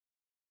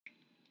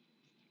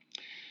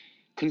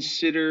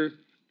consider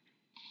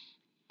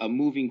a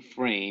moving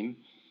frame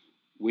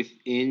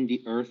within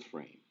the Earth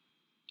frame.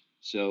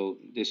 So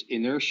this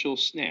inertial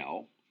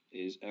snail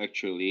is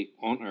actually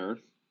on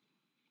Earth,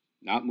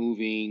 not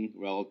moving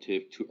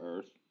relative to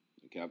Earth.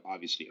 Okay,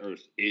 obviously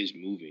Earth is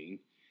moving,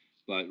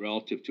 but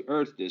relative to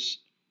Earth, this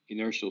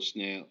inertial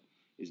snail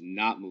is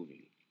not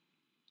moving.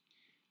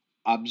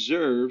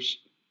 Observes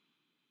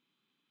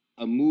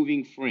a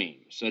moving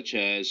frame, such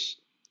as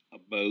a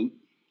boat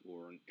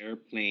or an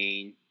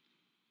airplane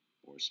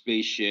or a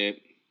spaceship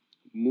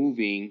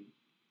moving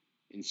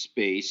in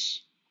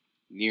space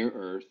near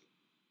Earth.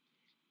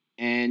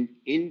 And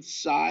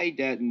inside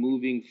that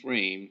moving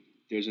frame,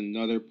 there's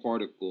another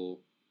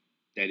particle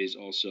that is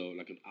also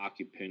like an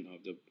occupant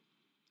of the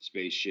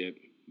spaceship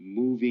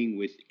moving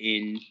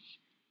within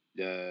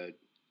the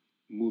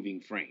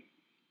moving frame.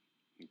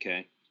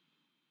 Okay.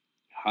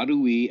 How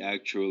do we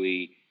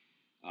actually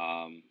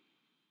um,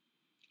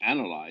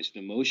 analyze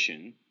the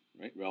motion,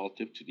 right,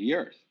 relative to the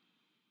Earth?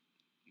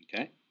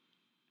 Okay.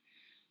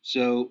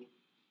 So,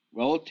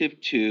 relative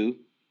to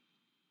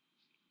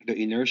the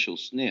inertial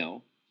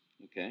snail,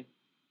 okay,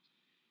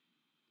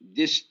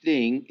 this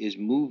thing is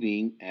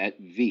moving at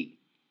v.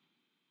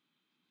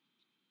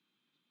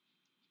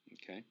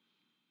 Okay.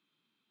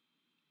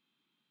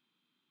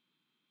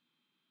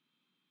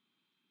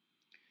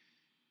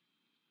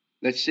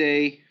 Let's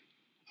say,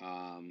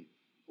 um,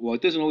 well,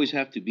 it doesn't always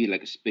have to be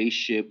like a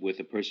spaceship with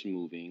a person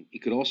moving. It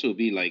could also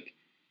be like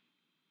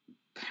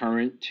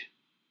current,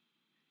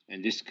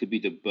 and this could be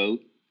the boat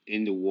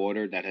in the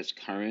water that has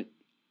current,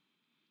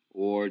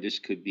 or this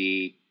could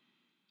be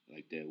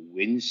like the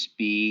wind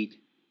speed,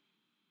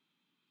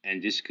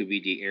 and this could be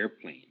the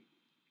airplane.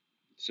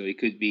 So it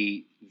could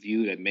be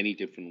viewed at many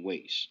different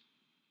ways.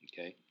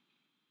 Okay.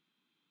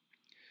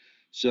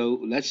 So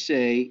let's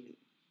say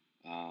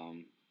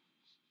um,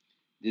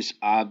 this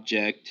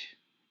object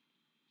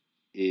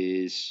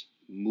is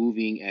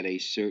moving at a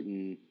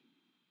certain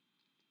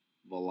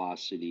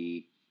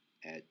velocity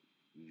at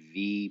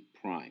v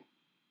prime.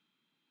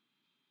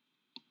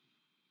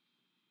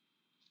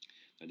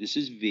 Now this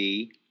is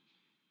v,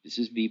 this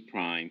is v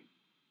prime,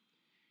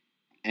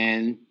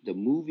 and the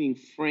moving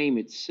frame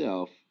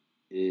itself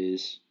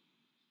is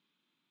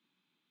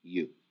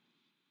u.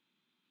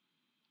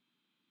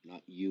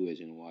 Not u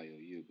as in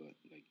y-o-u, but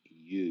like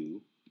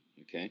u,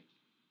 okay?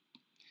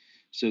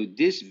 So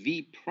this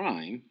v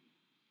prime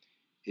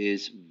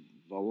is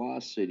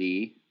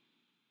velocity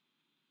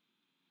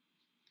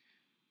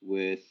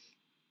with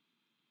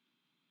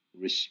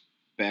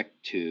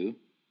respect to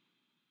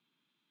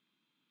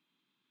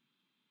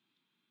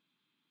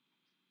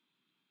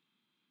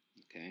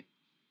okay,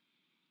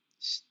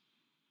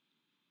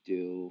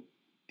 still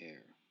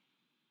air.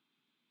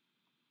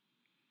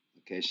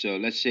 Okay, so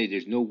let's say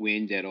there's no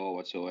wind at all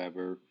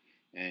whatsoever,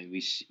 and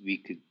we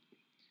could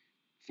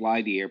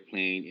fly the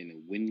airplane in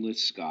a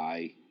windless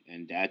sky,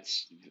 and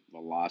that's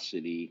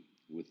velocity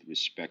with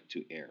respect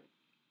to air.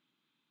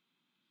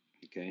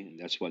 Okay, and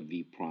that's what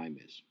v prime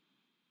is.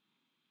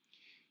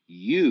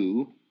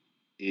 U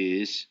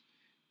is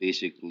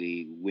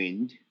basically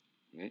wind,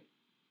 right?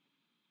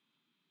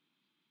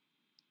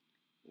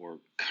 Or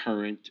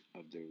current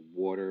of the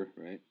water,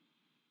 right?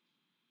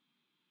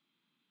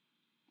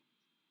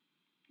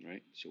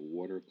 Right? So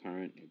water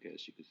current, I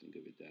guess you could think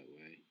of it that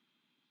way,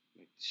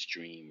 like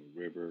stream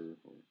or river,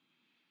 or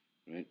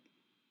right,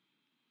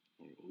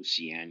 or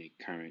oceanic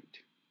current,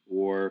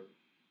 or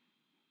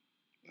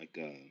like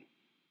a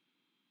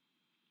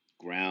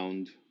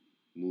ground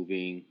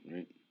moving,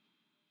 right?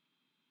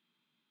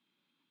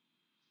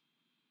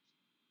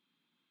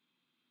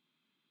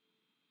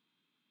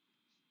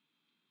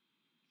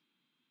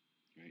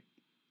 Right,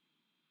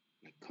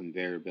 like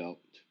conveyor belt,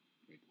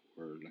 right?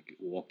 Or like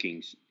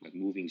walking, like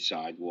moving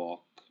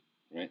sidewalk,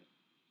 right?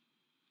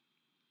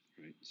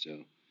 Right. So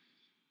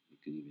you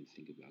could even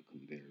think about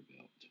conveyor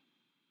belt.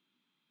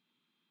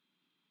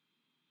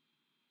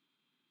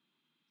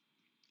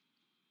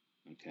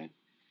 Okay.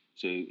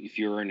 So if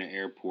you're in an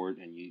airport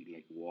and you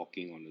like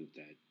walking on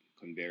that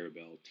conveyor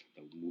belt,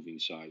 the moving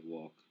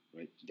sidewalk,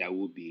 right? That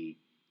would be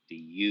the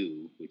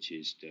U, which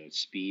is the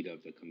speed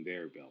of the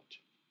conveyor belt.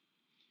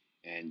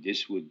 And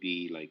this would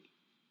be like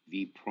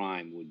V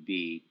prime would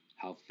be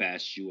how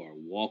fast you are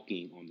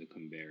walking on the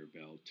conveyor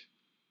belt,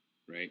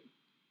 right?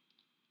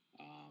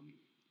 Um,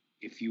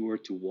 if you were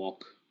to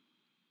walk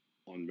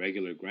on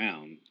regular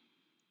ground,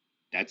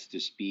 that's the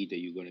speed that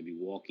you're going to be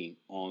walking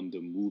on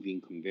the moving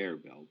conveyor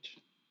belt.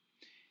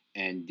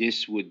 And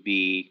this would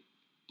be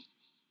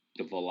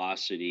the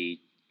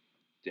velocity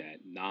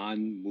that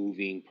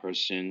non-moving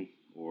person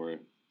or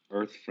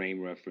earth frame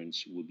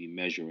reference would be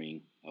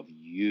measuring of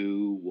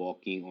you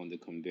walking on the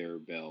conveyor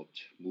belt,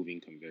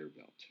 moving conveyor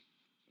belt.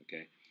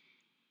 Okay.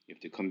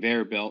 If the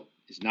conveyor belt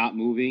is not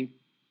moving,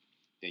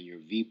 then your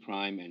V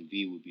prime and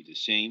V would be the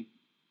same.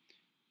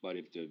 But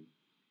if the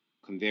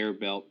conveyor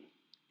belt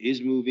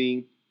is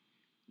moving,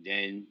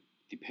 then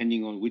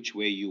depending on which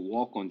way you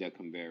walk on that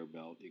conveyor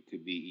belt, it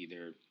could be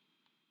either,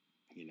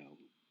 you know,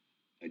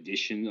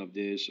 addition of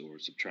this or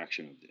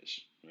subtraction of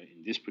this. right?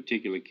 In this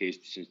particular case,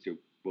 since they're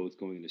both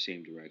going in the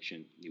same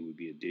direction, it would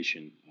be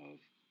addition of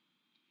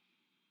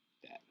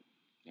that.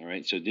 All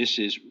right, so this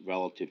is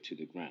relative to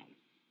the ground,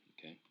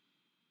 okay?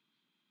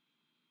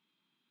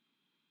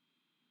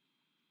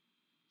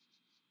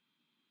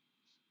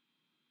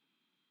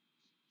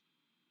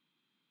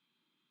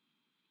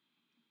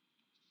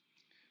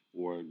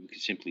 Or we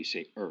could simply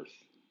say earth,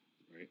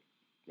 right?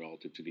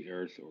 Relative to the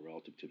earth or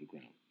relative to the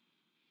ground.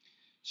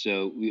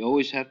 So we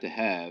always have to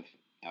have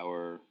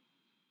our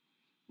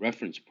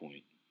reference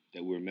point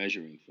that we're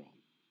measuring from,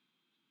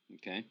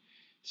 okay?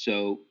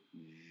 So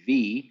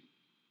V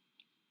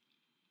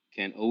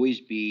can always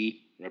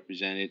be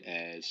represented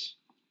as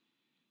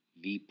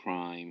V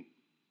prime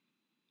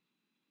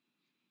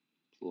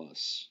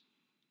plus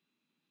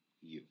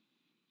U,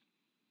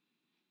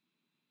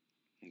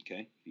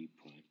 okay? V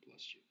prime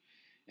plus U.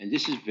 And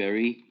this is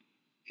very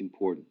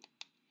important.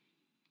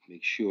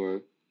 Make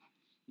sure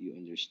you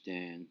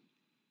understand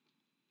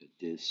that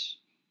this.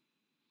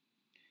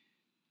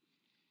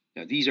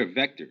 Now these are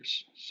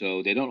vectors,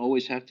 so they don't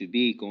always have to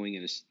be going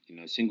in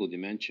a single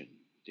dimension.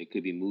 They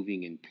could be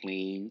moving in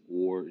plane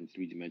or in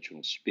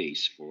three-dimensional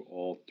space for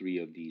all three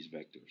of these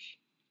vectors.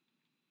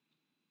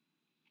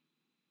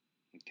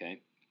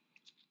 Okay.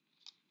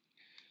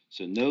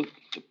 So note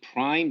the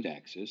primed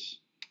axis.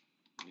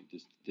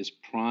 Right, this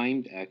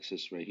primed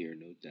axis right here.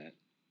 Note that,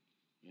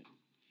 right,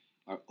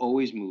 are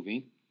always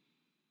moving,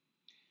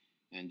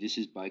 and this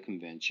is by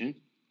convention.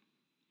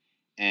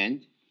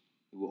 And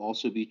it will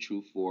also be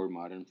true for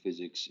modern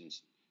physics and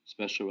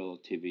special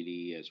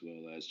relativity as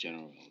well as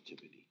general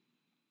relativity.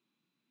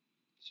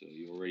 So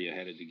you're already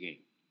ahead of the game.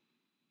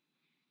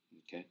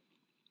 Okay.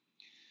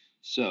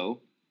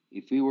 So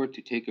if we were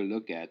to take a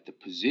look at the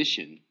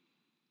position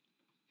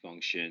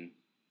function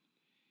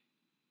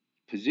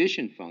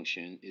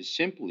is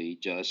simply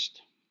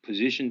just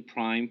position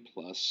prime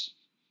plus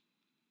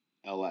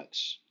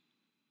Lx.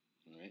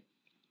 All right.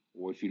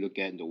 Or if you look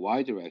at in the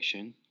y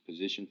direction,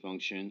 position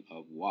function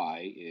of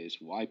y is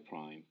y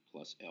prime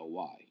plus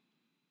Ly.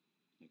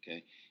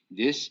 Okay.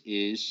 This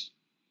is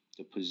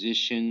the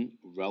position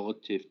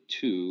relative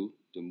to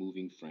the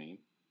moving frame.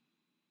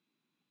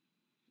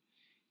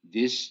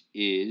 This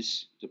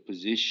is the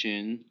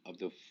position of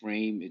the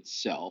frame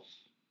itself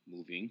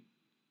moving,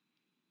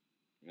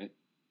 right?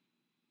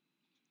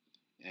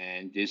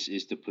 And this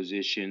is the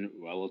position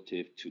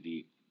relative to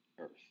the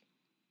Earth.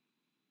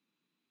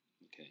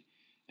 Okay.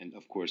 And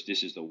of course,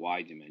 this is the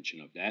y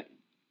dimension of that.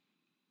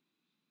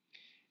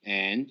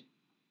 And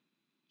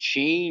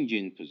change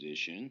in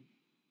position,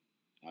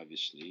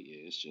 obviously,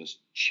 is just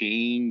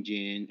change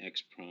in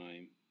x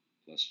prime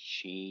plus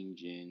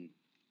change in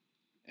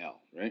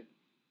L, right?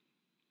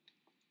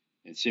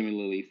 And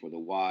similarly for the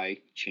y,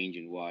 change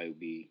in y would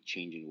be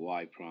change in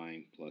y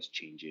prime plus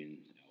change in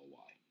Ly.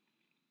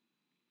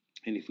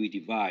 And if we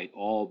divide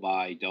all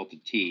by delta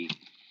t,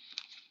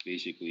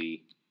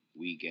 basically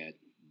we get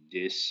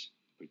this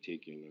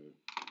particular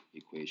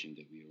equation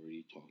that we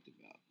already talked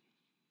about.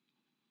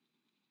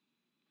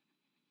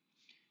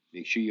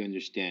 Make sure you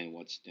understand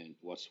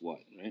what's what,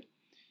 right?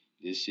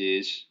 This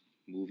is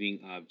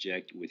moving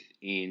object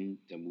within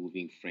the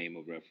moving frame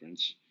of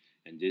reference,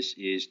 and this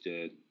is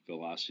the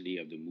velocity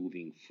of the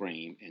moving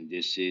frame, and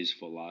this is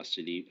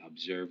velocity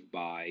observed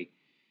by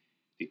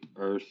the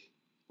Earth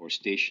or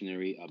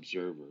stationary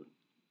observer,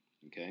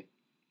 okay?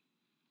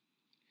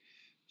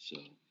 So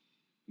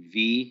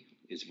V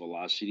is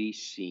velocity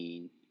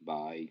seen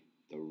by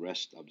the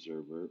rest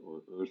observer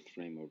or Earth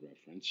frame of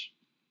reference.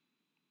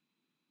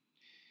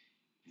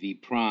 V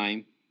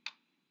prime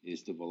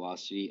is the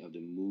velocity of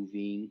the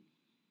moving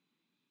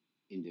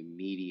in the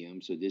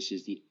medium. So this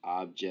is the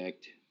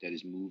object that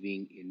is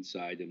moving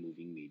inside the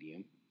moving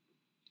medium.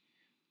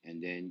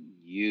 And then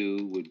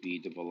U would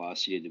be the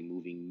velocity of the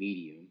moving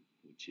medium,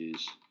 which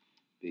is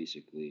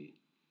basically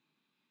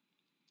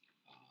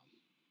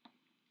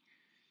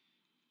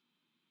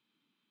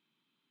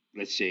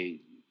let's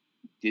say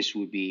this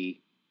would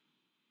be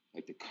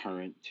like the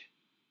current.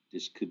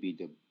 This could be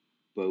the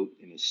boat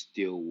in a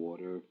still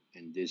water,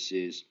 and this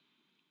is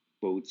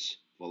boat's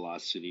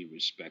velocity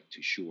respect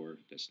to shore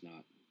that's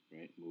not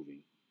right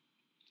moving.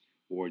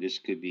 Or this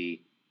could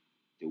be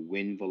the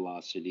wind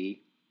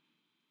velocity,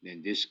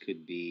 then this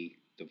could be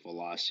the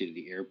velocity of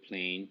the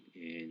airplane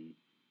in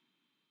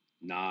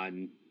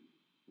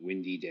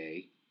non-windy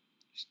day,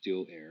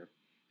 still air,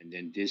 and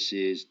then this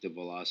is the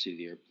velocity of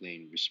the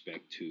airplane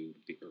respect to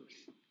the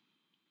Earth.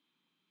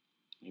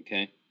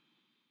 Okay,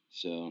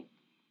 so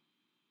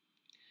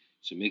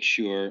make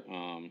sure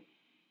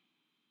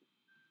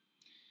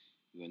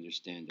you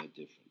understand that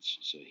difference.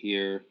 So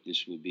here,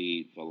 this would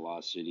be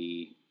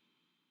velocity,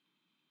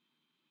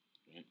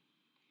 right,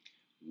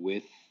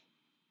 with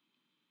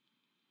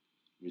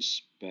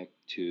respect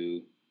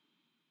to,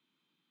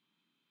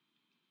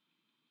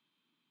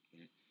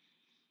 right,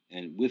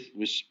 and with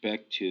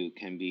respect to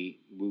can be,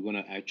 we're going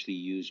to actually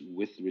use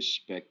with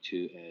respect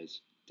to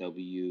as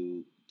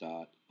W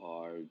dot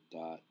R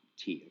dot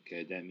T,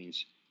 okay? That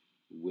means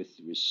with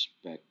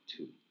respect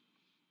to.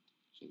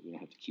 So we don't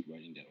have to keep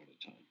writing that all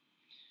the time,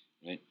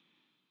 right?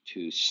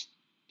 to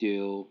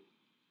still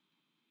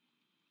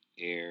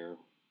air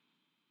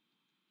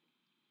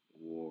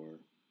or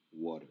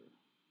water.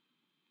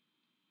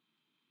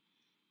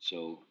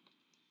 So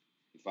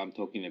if I'm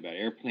talking about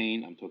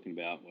airplane, I'm talking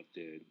about what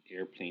the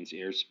airplane's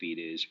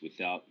airspeed is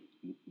without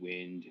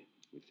wind,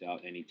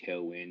 without any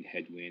tailwind,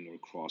 headwind, or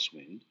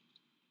crosswind.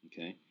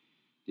 Okay,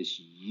 this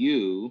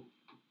U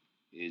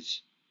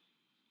is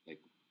like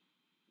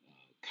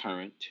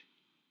current.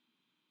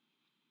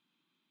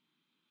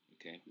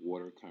 Okay,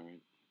 water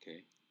current.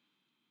 Okay,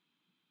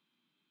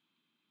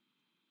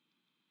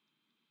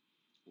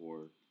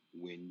 or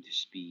wind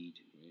speed,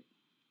 right?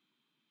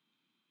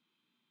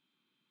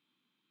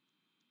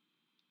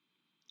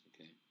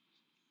 Okay,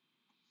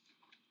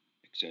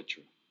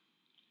 etc.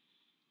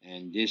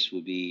 And this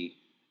will be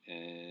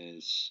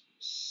as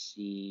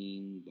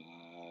seen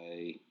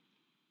by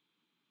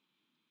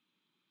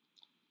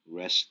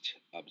rest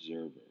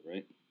observer,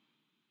 right?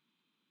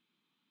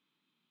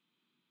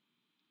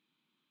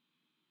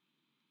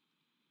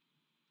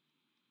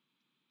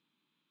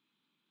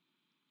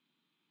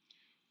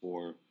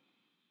 Or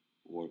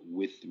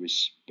with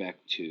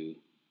respect to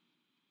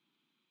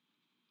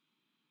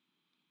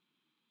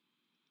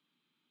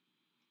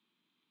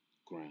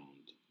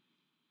ground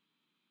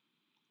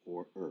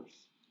or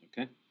earth.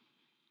 Okay?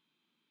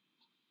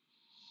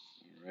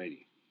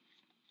 Alrighty.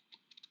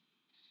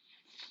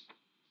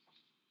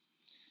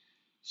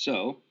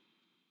 So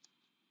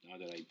now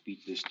that I beat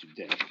this to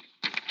death,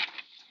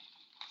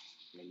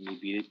 let me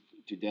beat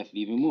it to death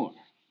even more.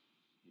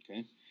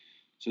 Okay?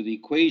 So the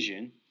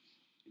equation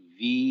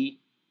V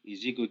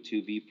is equal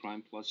to V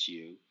prime plus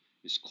U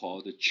is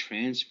called the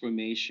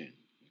transformation,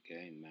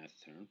 okay, in math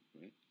term,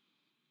 right?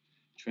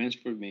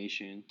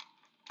 Transformation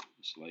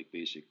is like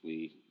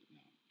basically,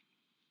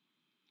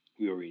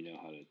 we already know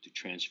how to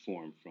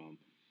transform from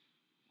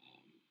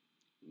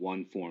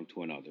one form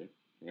to another,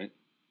 right?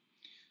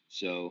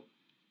 So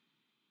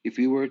if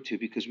we were to,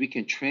 because we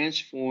can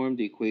transform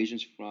the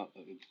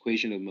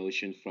equation of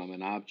motion from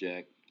an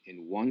object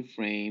in one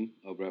frame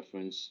of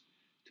reference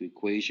to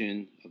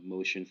equation of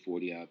motion for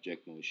the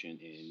object motion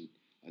in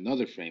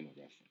another frame of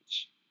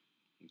reference.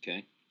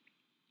 Okay.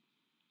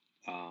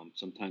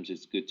 Sometimes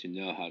it's good to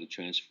know how to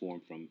transform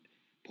from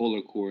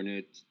polar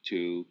coordinate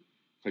to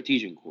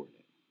Cartesian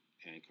coordinate,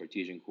 and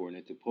Cartesian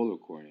coordinate to polar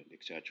coordinate,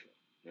 etc.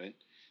 Right?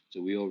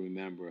 So we all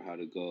remember how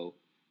to go.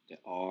 The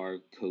r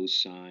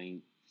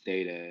cosine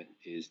theta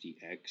is the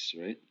x,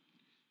 right?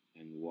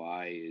 And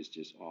y is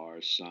just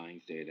r sine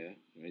theta,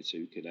 right? So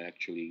you could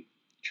actually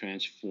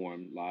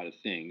transform a lot of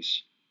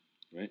things,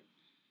 right,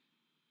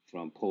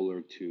 from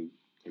polar to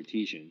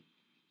Cartesian.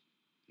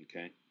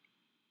 Okay.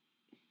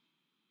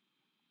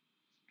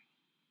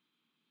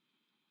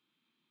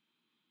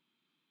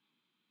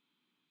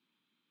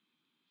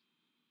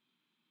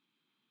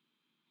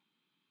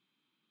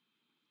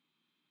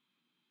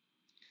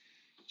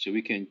 So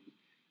we can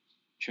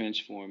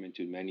transform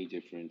into many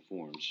different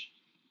forms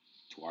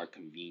to our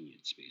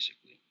convenience,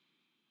 basically.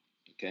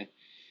 Okay.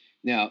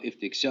 Now, if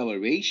the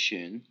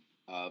acceleration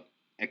of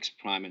x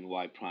prime and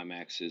y prime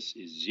axis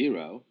is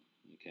zero,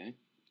 okay,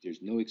 if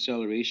there's no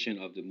acceleration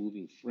of the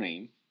moving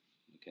frame,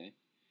 okay,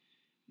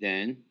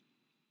 then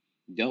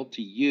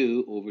delta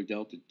u over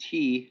delta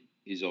t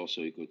is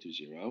also equal to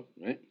zero,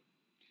 right?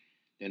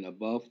 Then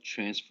above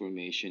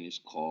transformation is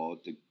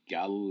called the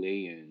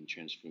Galilean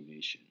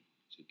transformation.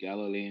 So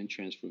Galilean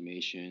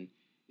transformation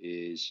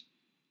is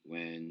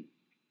when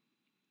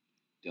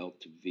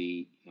delta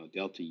v, no,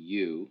 delta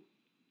u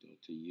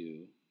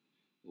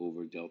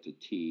over delta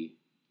t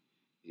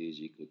is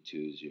equal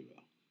to zero.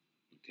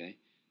 Okay,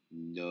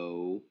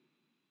 no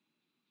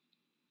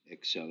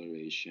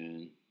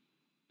acceleration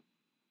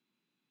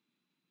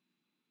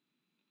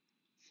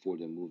for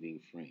the moving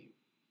frame.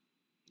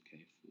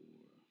 Okay, for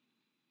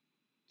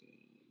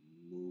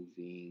the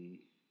moving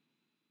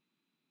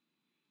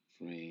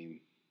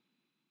frame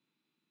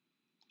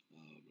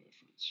of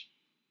reference.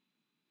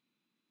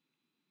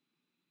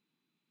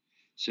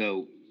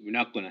 So we're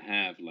not going to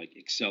have like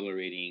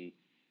accelerating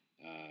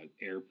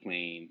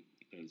airplane.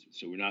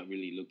 So we're not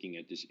really looking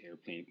at this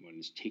airplane when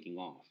it's taking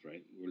off,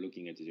 right? We're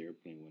looking at this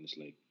airplane when it's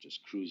like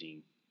just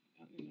cruising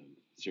in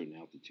a certain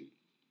altitude.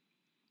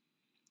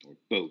 Or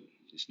boat.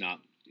 It's not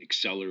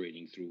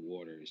accelerating through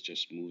water. It's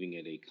just moving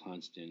at a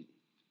constant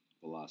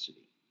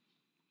velocity.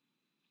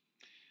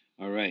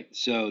 All right.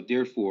 So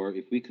therefore,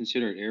 if we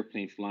consider an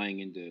airplane flying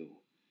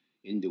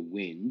in the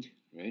wind,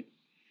 right?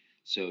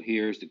 So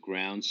here's the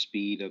ground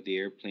speed of the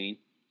airplane,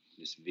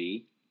 this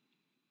v,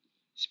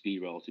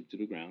 speed relative to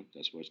the ground.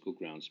 That's why it's called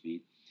ground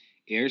speed.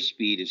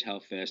 Airspeed is how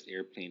fast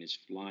airplane is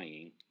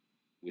flying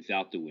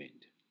without the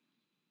wind.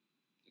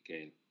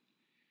 Okay.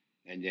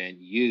 And then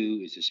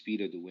u is the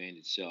speed of the wind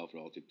itself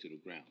relative to the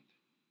ground.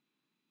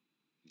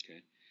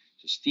 Okay.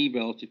 So speed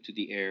relative to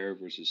the air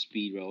versus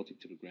speed relative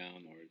to the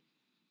ground are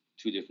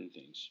two different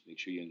things. Make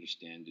sure you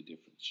understand the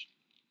difference.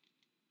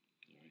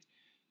 All right.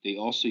 They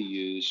also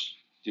use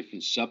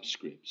different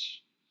subscripts,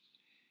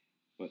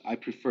 but I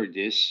prefer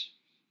this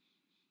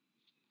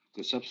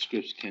because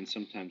subscripts can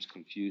sometimes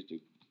confuse the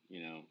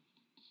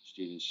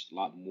students, a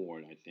lot more,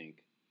 I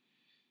think.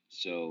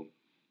 So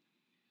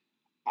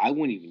I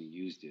wouldn't even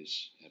use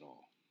this at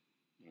all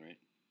right?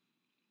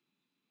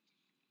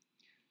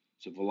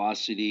 So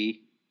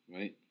velocity,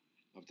 right,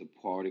 of the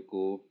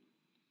particle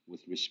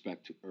with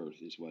respect to Earth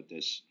is what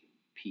this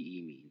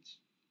PE means.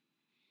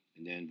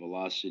 And then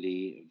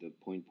velocity of the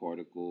point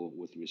particle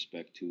with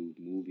respect to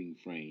moving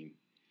frame,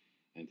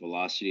 and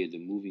velocity of the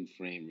moving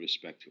frame with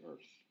respect to Earth.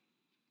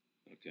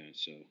 Okay,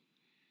 so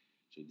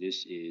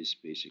this is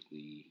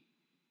basically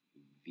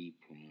V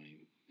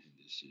prime, and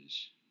this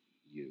is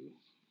U,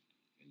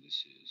 and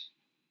this is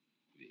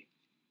V.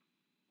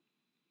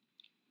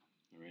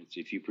 All right, so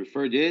if you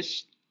prefer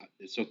this,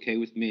 it's okay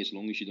with me as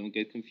long as you don't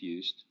get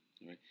confused.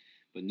 All right,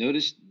 but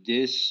notice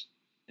this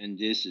and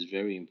this is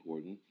very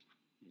important.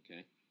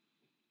 Okay,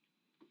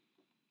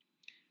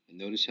 and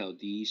notice how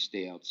these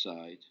stay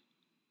outside.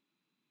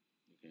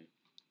 Okay.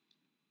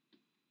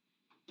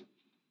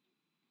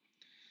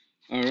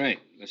 All right,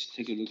 let's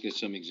take a look at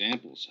some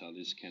examples how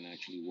this can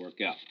actually work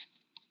out.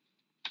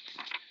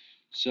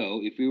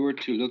 So if we were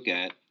to look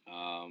at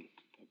a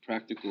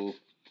practical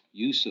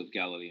use of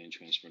Galilean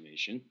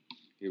transformation,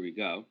 here we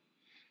go.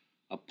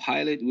 A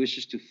pilot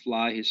wishes to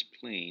fly his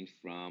plane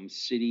from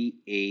city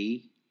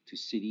A to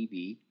city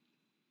B,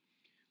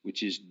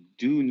 which is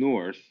due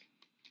north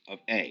of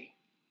A,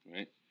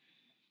 right?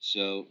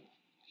 So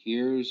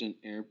here's an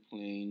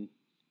airplane,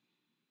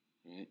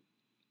 right?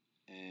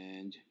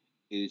 And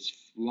it's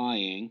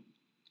flying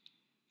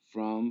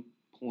from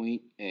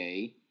point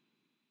A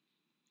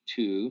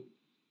to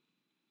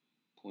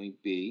point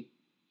B,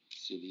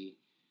 city.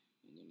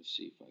 And let me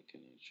see if I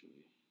can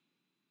actually.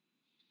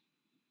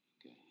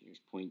 Okay, here's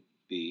point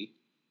B,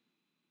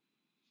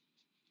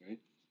 right?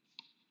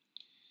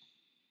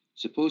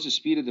 Suppose the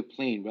speed of the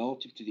plane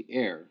relative to the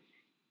air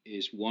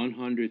is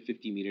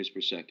 150 meters per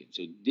second.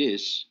 So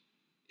this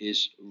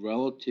is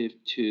relative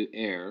to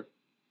air.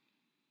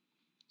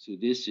 So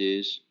this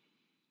is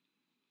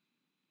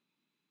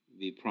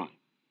V prime.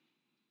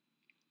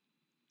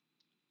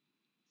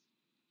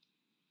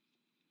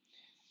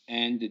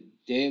 And the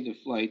day of the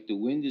flight, the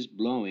wind is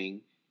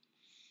blowing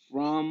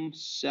from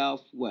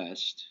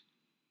southwest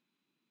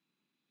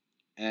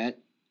at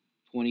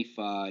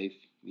 25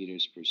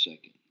 meters per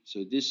second.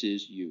 So this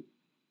is U.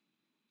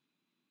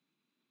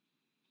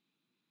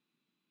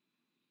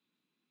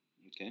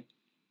 Okay.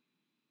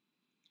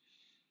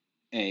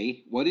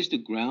 A, what is the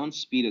ground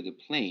speed of the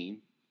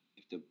plane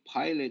if the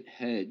pilot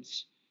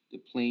heads the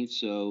plane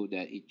so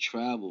that it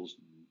travels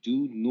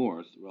due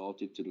north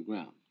relative to the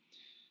ground?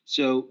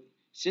 So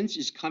since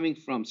it's coming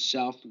from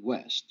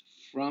southwest,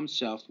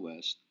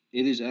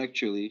 it is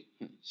actually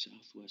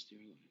Southwest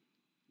Airline.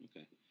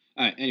 Okay.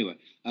 All right. Anyway,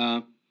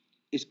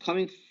 it's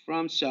coming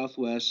from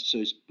southwest, so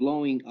it's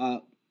blowing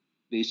up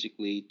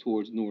basically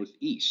towards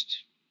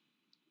northeast.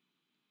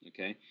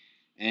 Okay.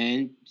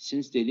 And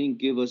since they didn't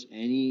give us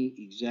any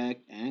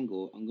exact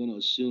angle, I'm going to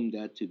assume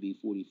that to be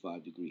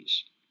 45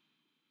 degrees.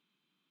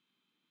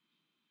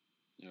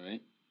 All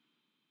right.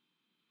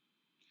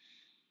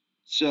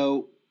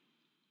 So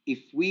if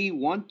we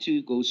want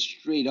to go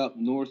straight up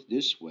north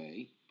this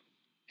way,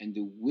 and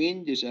the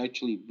wind is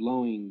actually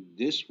blowing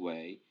this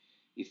way,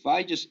 if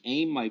I just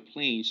aim my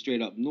plane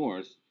straight up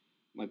north,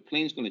 my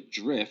plane's going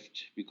to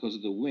drift because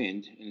of the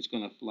wind, and it's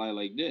going to fly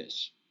like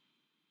this.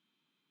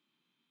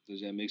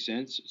 Does that make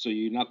sense? So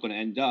you're not going to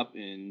end up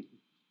in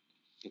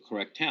the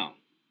correct town.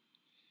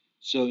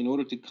 So in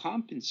order to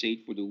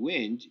compensate for the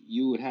wind,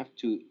 you would have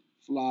to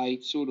fly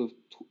sort of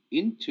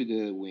into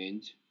the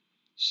wind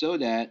so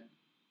that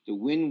the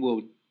wind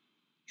will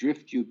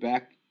drift you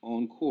back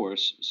on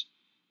course.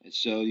 And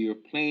so your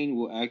plane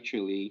will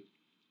actually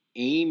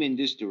aim in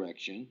this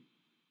direction,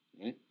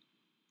 right?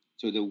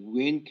 So the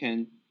wind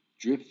can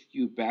drift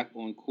you back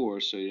on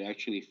course so it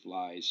actually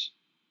flies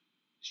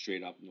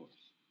straight up north.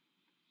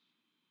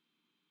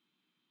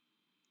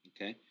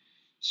 Okay?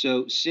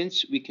 So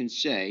since we can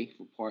say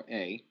for part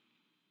A,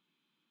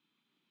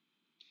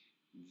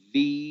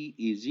 V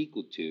is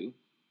equal to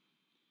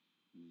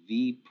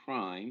V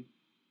prime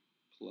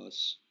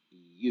plus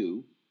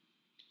U,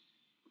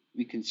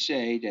 we can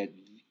say that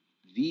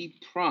V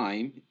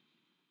prime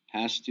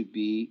has to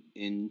be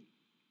in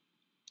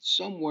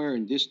somewhere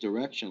in this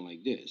direction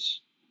like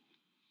this.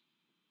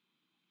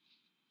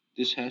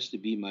 This has to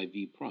be my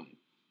V prime.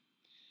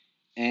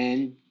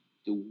 And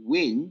the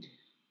wind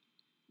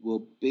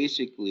will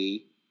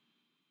basically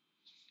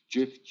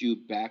drift you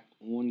back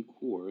on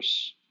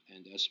course,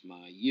 and that's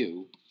my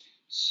U,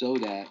 so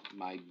that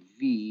my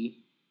V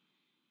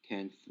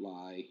can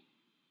fly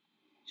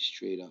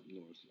straight up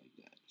north like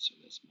that. So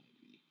that's my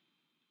V.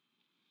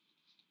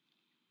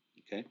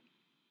 Okay?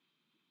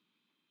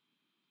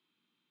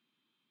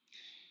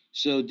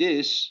 So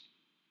this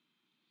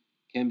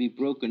can be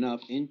broken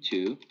up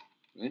into,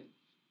 right,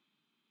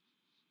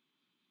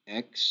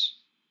 X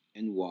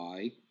and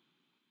Y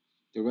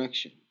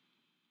direction.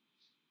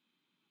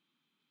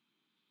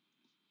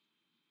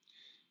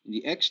 In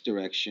the X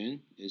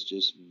direction is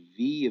just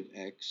V of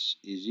X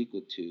is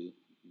equal to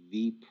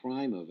V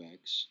prime of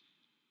X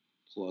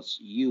plus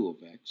U of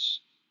X.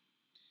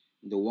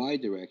 In the y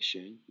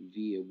direction,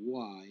 v of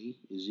y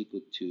is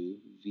equal to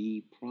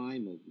v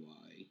prime of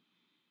y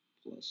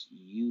plus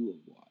u of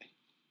y.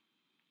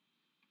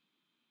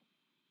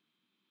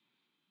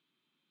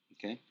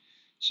 Okay,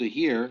 so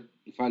here,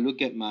 if I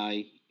look at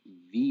my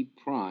v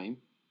prime,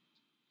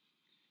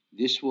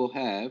 this will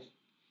have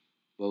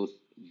both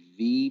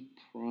v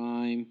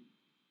prime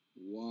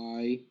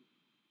y.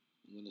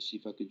 I'm going to see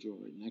if I could draw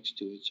it next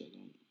to it so I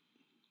don't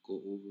go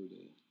over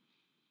the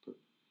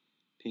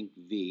pink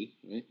v,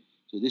 right?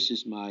 So this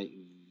is my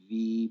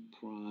v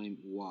prime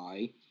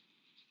y,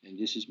 and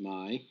this is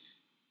my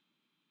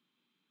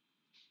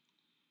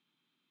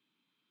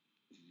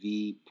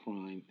v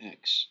prime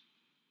x.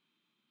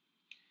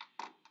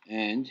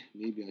 And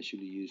maybe I should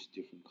have used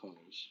different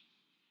colors.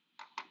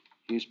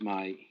 Here's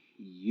my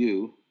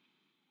u.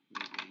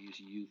 Maybe I use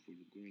u for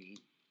the green.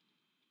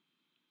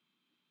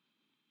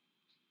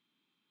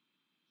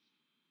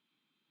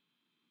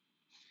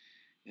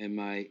 And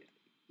my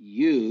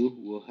u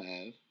will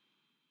have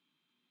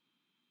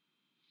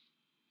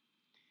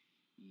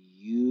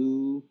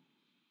u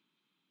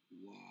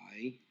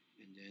y,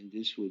 and then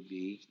this would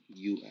be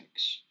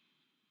ux.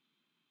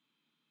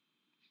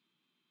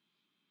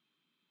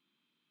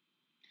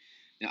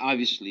 Now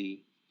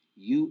obviously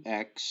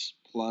ux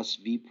plus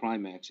v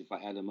prime x, if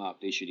I add them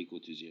up, they should equal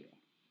to 0.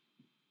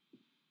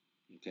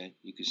 Okay,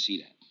 you can see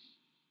that.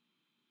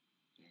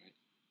 All right.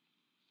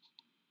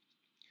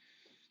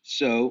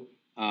 So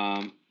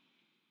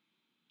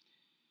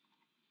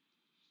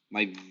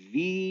my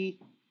vx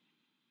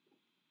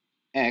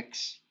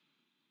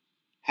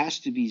has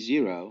to be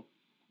 0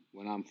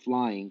 when I'm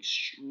flying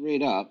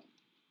straight up.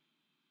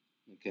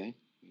 Okay,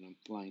 when I'm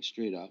flying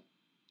straight up.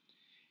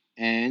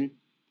 And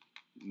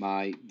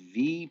my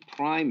v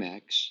prime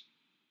x,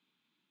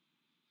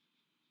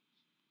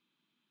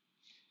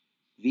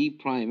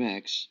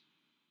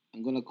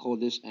 I'm going to call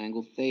this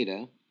angle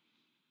theta,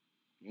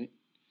 right?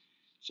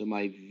 So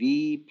my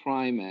v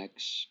prime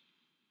x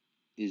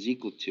is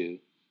equal to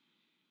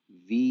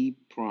v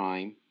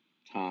prime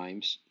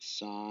times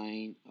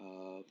sine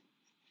of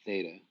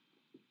theta,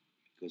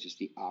 because it's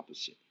the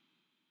opposite.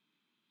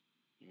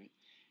 Right?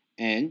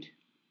 And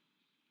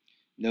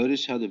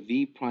notice how the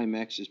v prime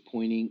x is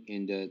pointing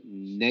in the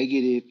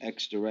negative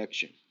x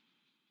direction.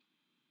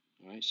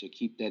 All right, so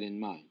keep that in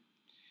mind.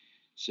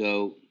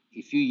 So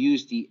if you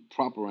use the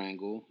proper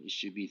angle, it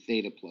should be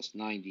theta plus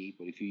 90,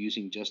 but if you're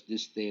using just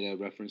this theta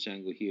reference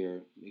angle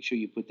here, make sure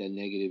you put that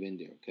negative in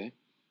there, okay?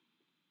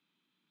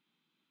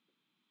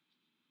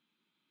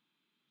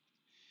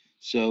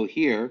 So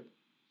here,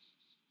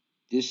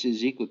 this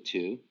is equal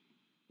to,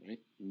 right,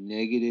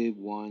 negative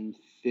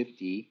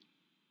 150,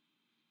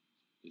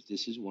 because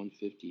this is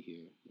 150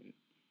 here, right,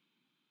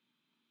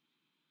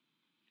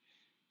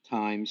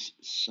 times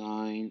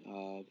sine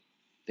of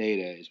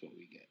theta is what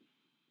we get.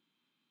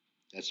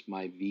 That's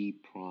my v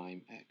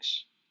prime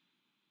x.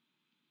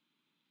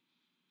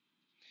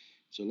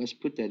 So let's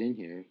put that in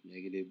here,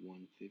 negative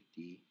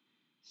 150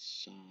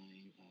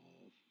 sine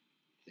of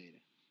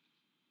theta.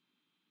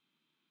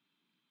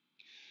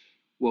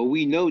 Well,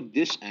 we know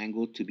this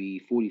angle to be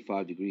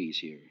 45 degrees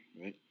here,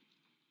 right?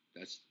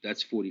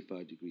 That's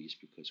 45 degrees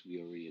because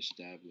we already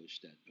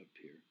established that up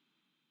here.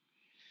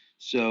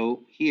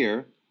 So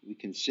here we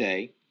can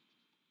say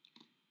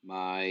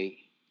my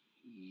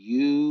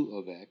u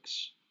of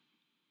x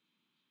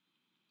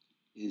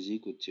is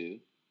equal to,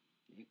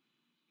 right,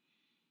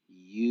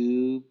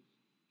 u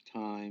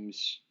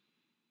times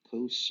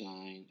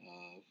cosine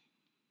of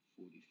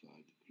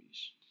 45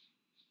 degrees.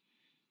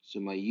 So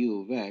my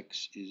u of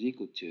x is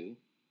equal to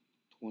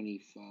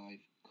 25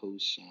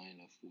 cosine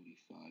of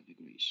 45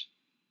 degrees.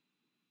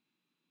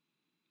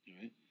 All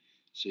right.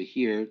 So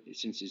here,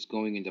 since it's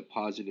going in the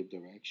positive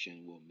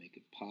direction, we'll make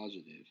it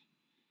positive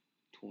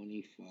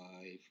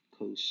 25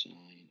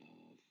 cosine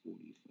of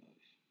 45.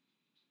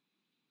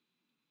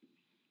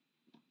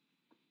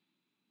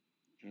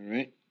 All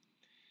right.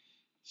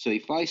 So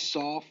if I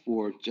solve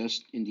for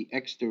just in the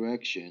x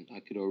direction, I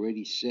could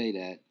already say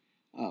that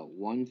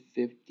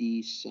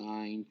 150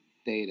 sine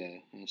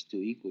theta has to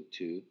equal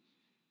to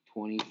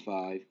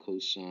 25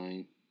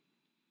 cosine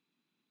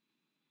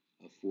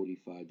of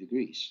 45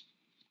 degrees.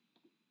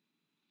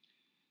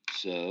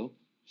 So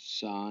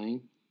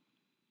sine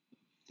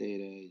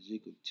theta is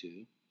equal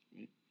to,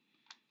 right,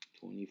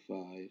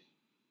 25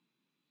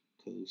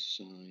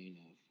 cosine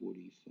of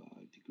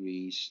 45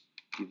 degrees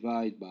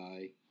divided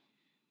by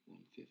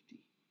 150.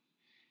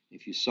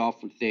 If you solve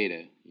for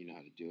theta, you know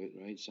how to do it,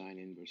 right? Sine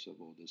inverse of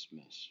all this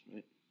mess,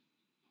 right?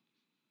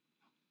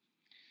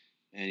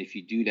 And if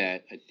you do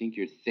that, I think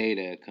your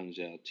theta comes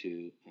out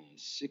to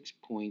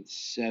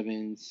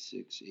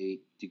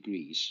 6.768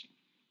 degrees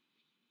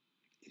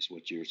is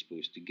what you're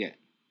supposed to get,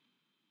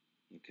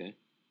 okay?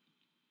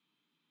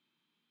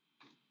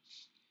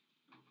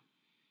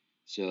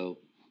 So,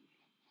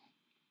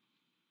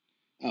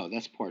 oh,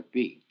 that's part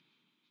B.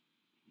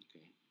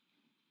 Okay.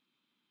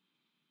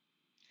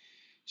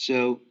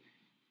 So,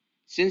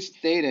 since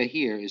theta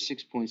here is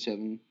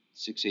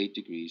 6.768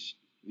 degrees,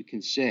 we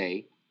can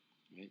say,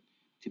 right,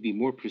 to be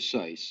more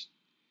precise,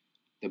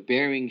 the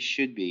bearing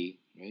should be,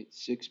 right,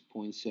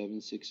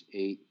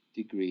 6.768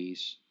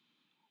 degrees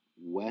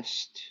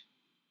west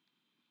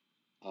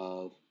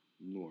of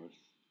north,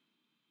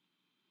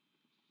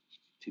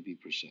 to be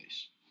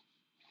precise,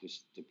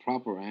 because the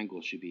proper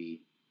angle should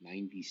be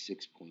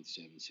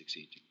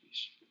 96.768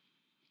 degrees.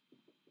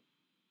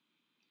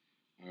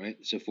 All right,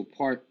 so for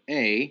part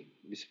A,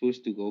 we're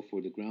supposed to go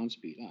for the ground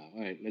speed. All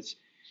right, let's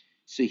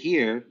see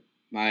here.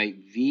 My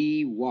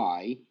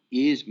Vy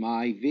is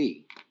my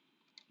V.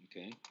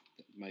 Okay,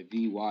 my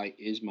Vy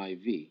is my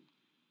V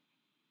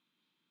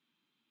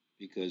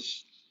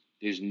because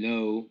there's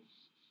no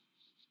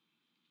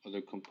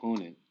other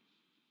component.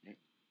 Right?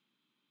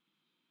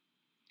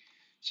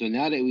 So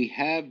now that we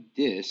have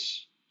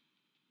this,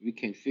 we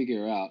can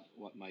figure out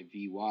what my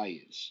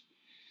Vy is.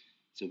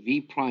 So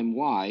V prime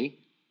Y,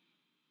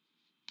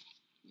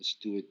 let's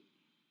do it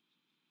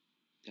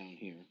down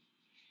here.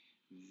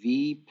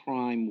 V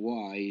prime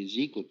Y is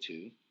equal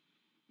to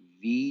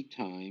V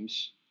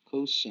times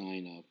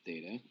cosine of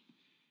theta,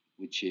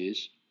 which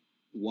is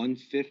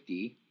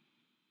 150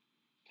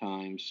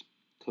 times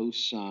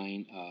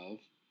cosine of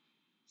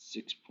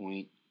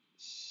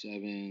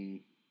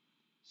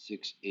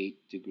 6.768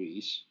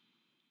 degrees,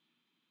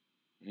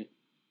 right?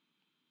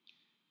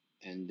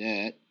 And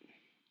that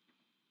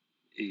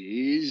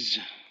is,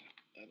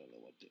 I don't know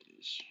what that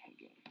is.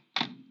 Hold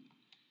on.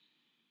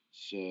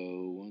 So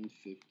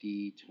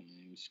 150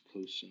 times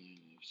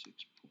cosine of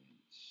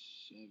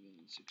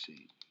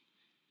 6.768.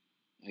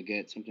 I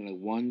get something like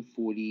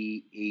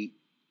 148.955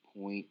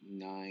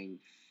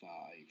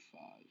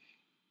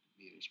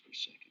 meters per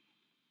second.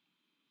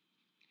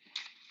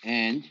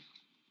 And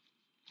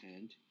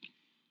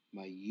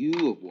my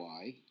u of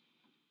y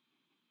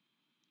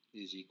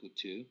is equal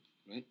to,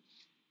 right,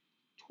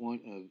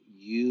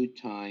 u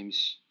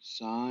times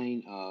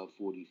sine of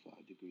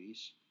 45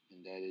 degrees,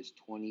 and that is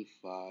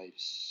 25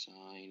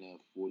 sine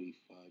of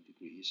 45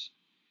 degrees.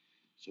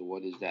 So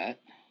what is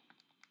that?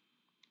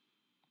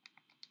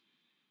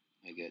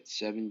 I get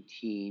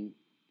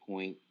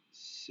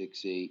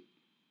 17.68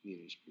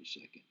 meters per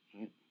second,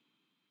 right?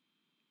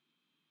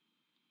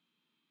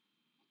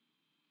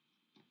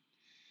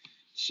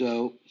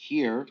 So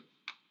here,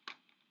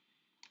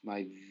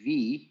 my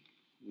V,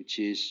 which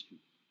is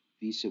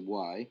V sub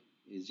y,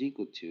 is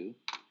equal to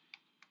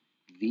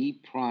V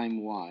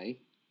prime y,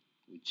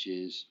 which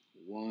is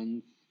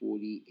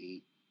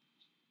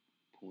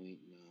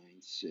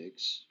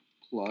 148.96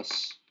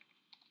 plus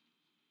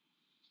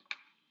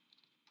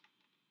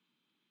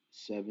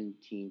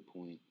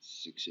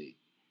 17.68.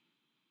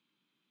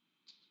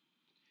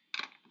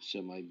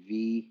 So my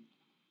V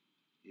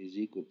is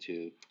equal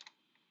to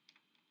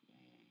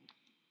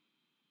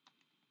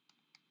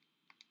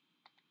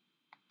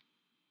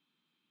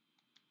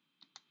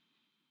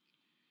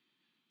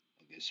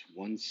I guess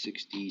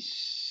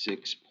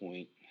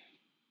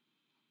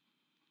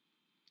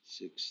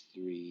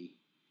 166.63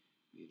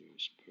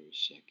 meters per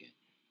second.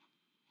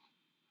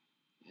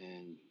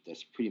 And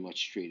that's pretty much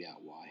straight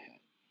out y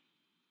hat.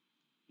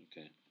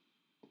 Okay.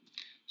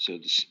 So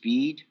the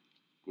speed,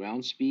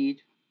 ground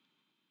speed,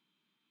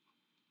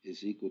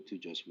 is equal to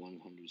just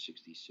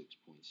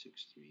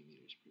 166.63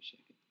 meters per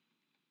second.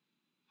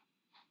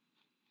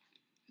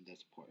 And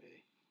that's part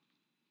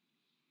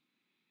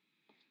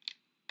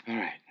A. All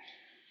right.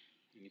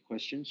 Any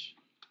questions?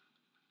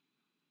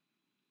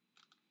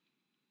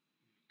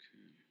 Okay.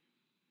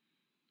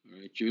 All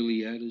right.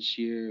 Julietta's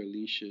here,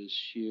 Alicia's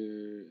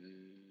here,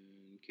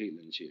 and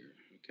Caitlin's here.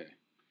 Okay.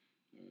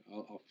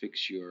 I'll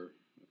fix your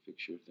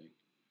thing.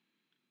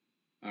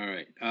 All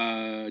right.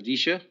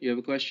 Disha, you have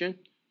a question?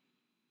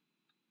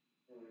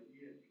 Yeah, can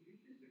you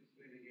just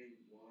explain again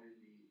why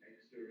the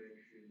x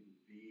direction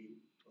v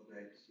of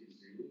x is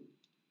zero?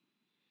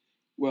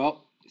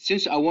 Well,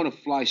 since I want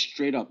to fly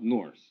straight up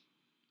north,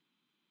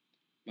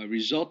 my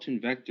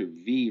resultant vector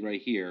v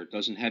right here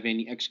doesn't have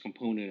any x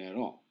component at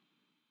all,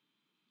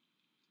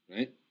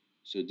 right?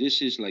 So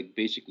this is like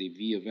basically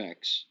v of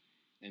x,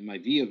 and my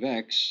v of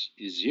x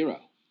is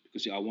 0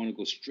 because I want to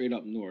go straight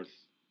up north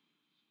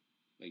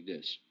like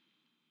this.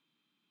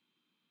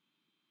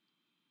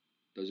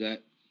 Does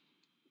that?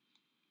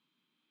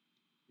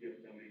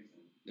 Yep, that makes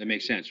sense. That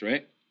makes sense,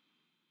 right?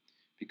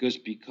 Because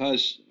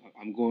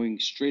I'm going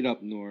straight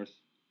up north,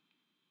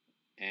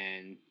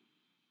 and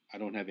I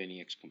don't have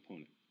any x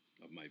component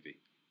of my v.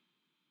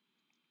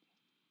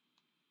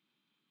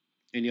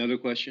 Any other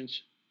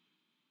questions?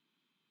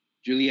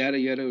 Julietta,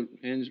 you had a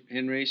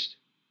hand raised?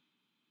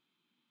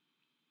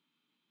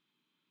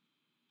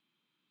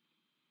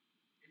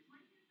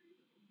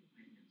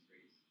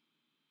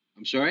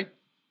 I'm sorry?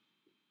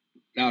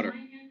 Louder.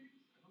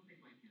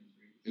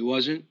 It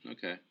wasn't?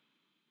 Okay.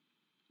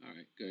 All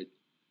right, good.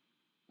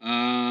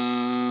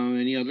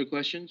 Any other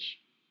questions?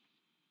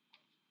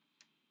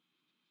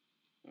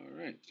 All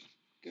right,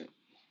 good.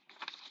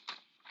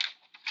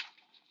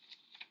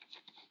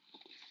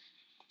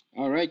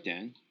 All right,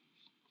 then.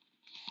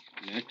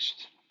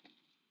 Next.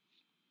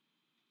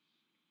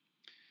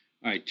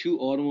 All right, two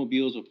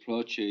automobiles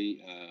approach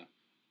a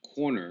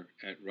corner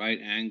at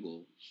right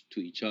angles to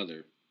each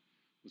other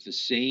with the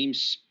same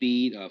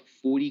speed of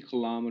 40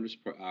 kilometers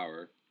per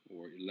hour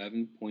or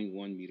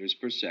 11.1 meters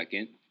per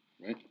second,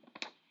 right?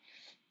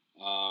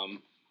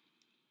 Um,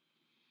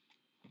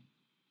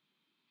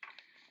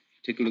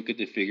 take a look at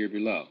the figure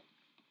below.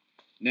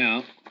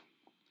 Now,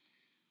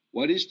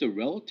 what is the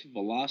relative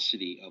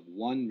velocity of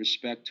one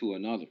respect to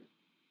another?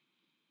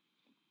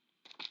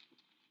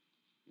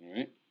 All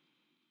right.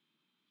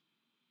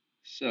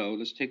 So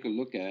let's take a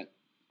look at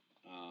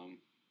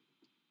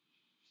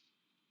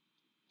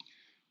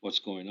what's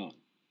going on.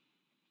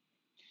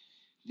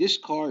 This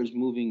car is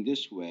moving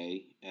this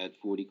way at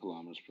 40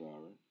 kilometers per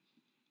hour.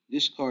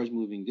 This car is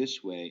moving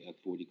this way at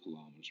 40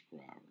 kilometers per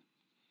hour.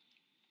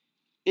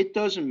 It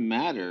doesn't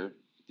matter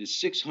the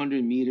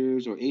 600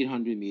 meters or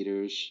 800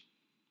 meters,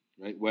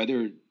 right?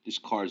 Whether this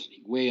car is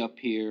way up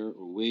here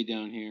or way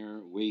down here,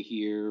 or way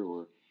here,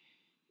 or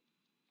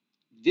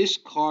this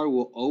car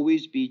will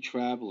always be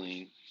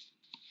traveling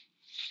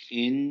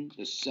in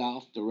the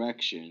south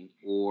direction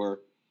or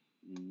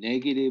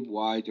negative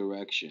y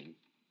direction,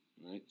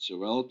 right? So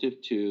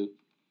relative to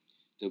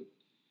the,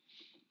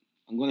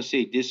 I'm going to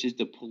say this is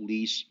the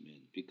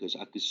policeman because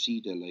I could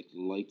see the like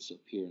lights up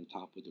here on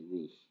top of the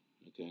roof,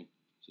 okay?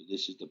 So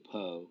this is the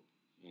Poe,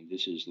 and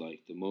this is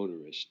like the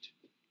motorist,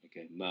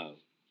 okay, Mo,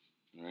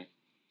 all right?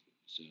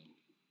 So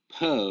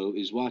Poe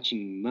is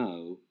watching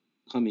Mo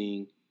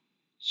coming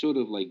sort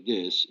of like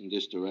this in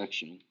this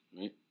direction,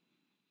 right?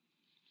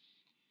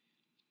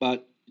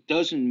 But it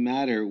doesn't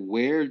matter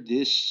where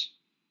this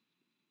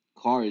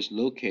car is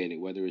located,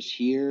 whether it's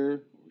here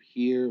or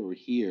here or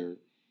here,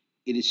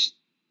 it is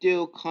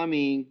still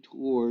coming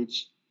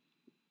towards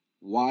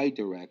y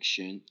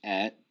direction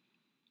at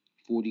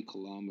 40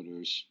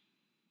 kilometers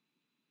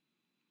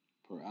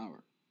per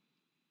hour.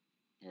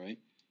 All right,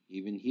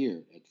 even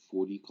here at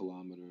 40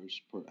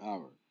 kilometers per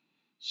hour.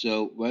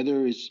 So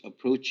whether it's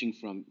approaching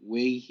from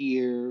way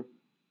here,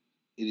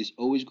 it is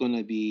always going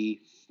to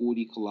be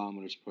 40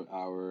 kilometers per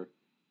hour,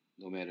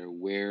 no matter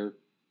where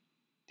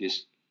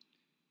this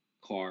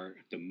car,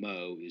 the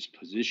Mo, is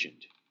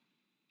positioned.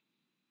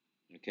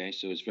 Okay,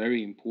 so it's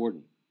very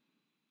important.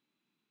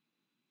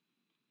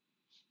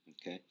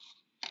 Okay,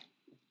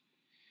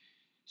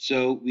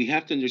 so we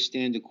have to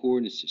understand the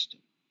coordinate system.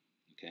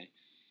 Okay,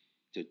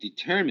 to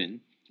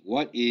determine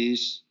what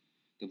is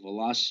the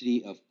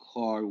velocity of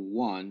car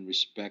 1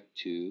 respect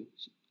to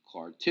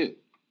car 2.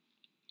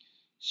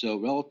 So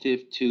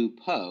relative to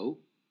Poe,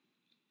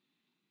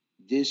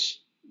 this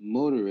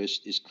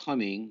motorist is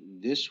coming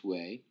this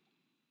way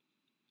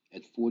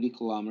at 40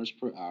 kilometers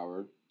per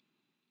hour,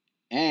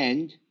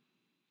 and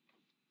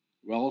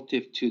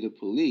relative to the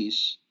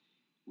police,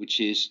 which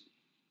is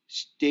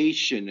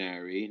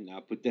stationary, now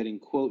I put that in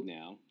quote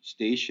now,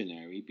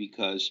 stationary,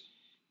 because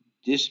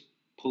this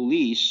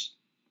police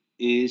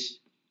is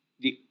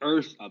the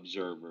Earth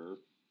observer.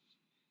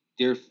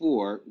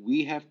 Therefore,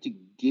 we have to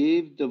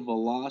give the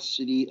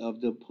velocity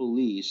of the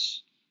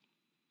police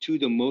to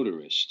the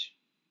motorist.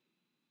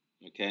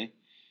 Okay?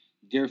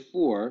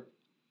 Therefore,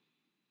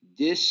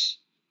 this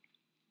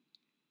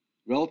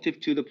relative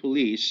to the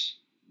police,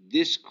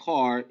 this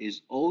car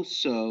is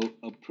also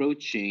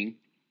approaching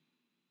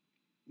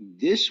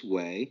this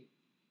way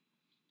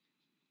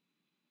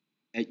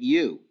at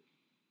you,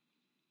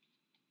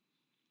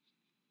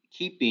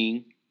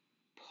 keeping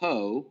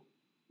Poe,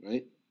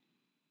 right,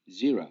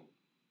 0.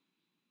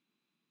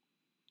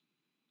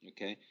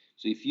 Okay?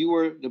 So if you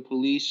were the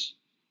police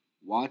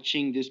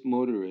watching this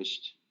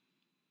motorist,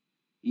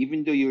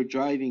 even though you're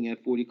driving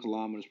at 40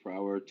 kilometers per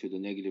hour to the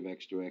negative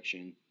x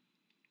direction,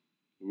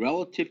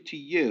 relative to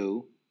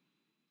you,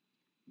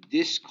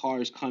 this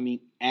car is coming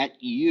at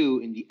you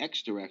in the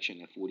x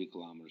direction at 40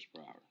 kilometers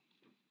per hour.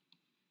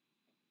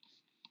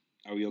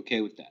 Are we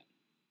okay with that?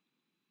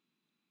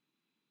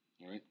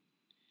 All right.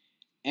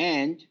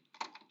 And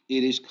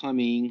it is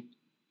coming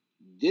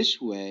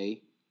this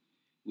way,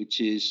 which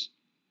is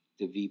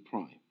the v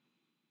prime.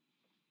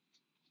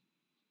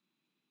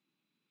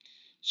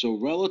 So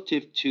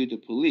relative to the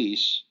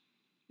police,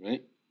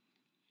 right,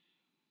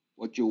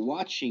 what you're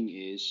watching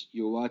is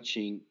you're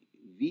watching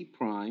v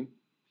prime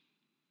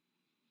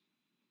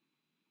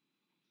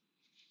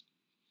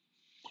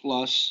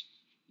plus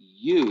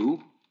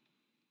u,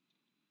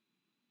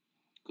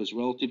 because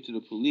relative to the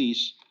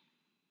police,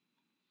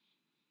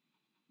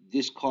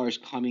 this car is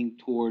coming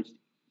towards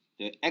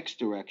the x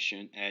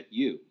direction at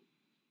u.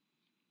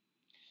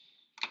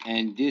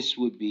 And this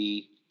would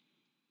be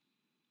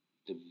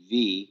the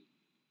v.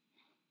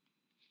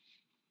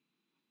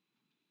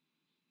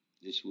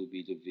 This would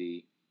be the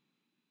v,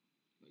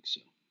 like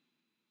so.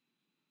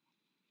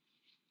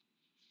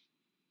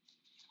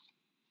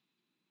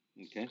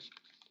 Okay?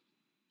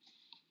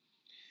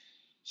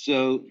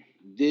 So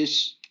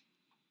this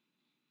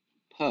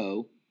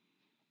Poe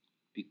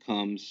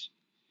becomes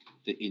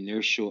the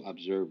inertial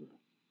observer.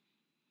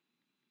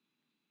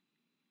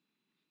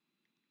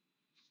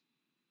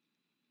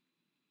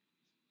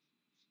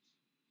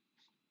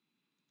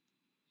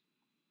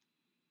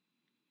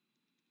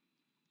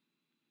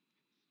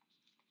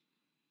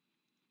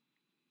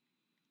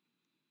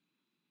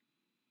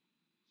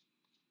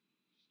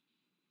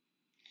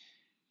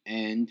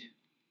 and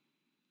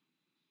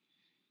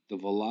the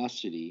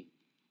velocity,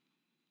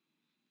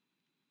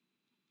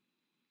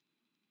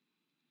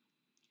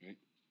 right?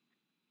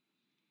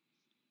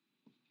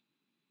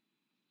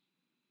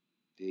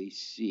 They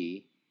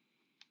see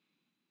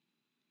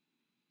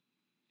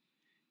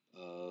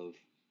of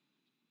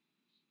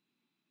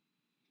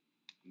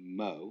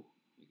Mo,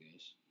 I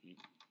guess, right?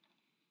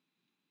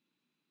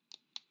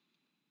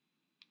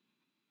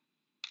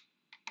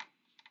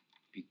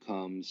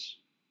 Becomes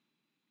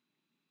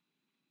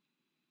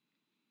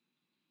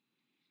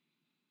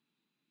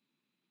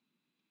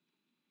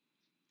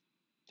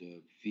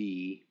the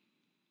V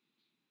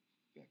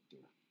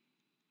vector.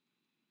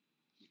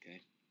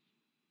 Okay,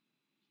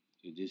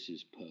 so this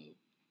is Po, and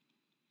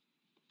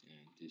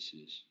this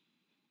is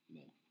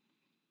Mo.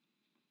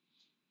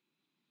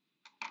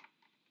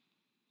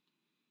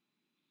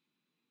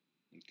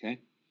 Okay.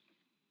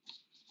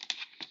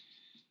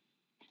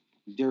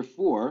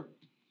 Therefore,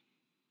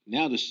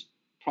 now this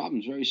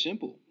problem is very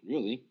simple,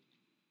 really.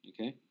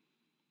 Okay.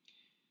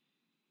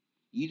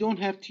 You don't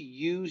have to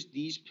use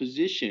these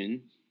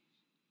position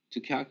to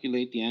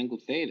calculate the angle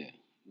theta.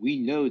 We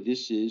know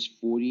this is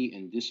 40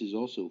 and this is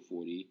also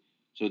 40.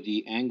 So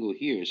the angle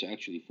here is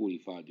actually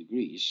 45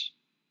 degrees.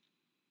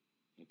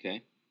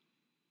 Okay.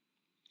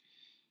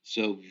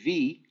 So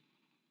V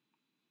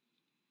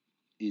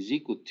is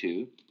equal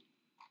to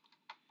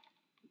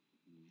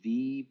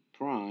V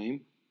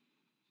prime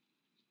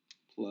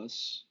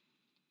plus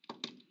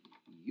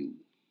U.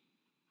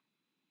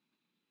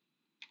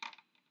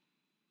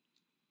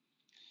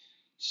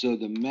 So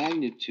the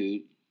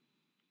magnitude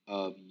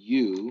of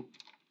U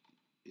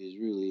is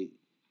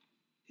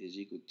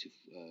equal to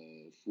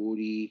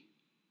 40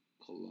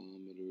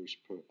 kilometers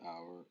per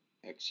hour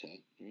x hat,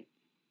 right?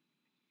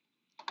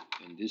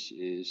 And this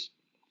is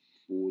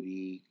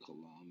 40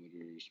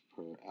 kilometers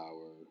per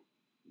hour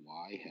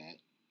y hat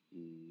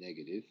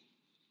negative.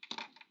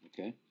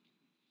 Okay.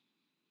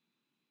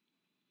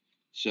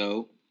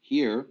 So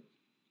here,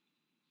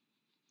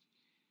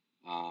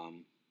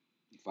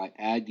 if I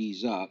add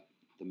these up,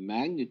 the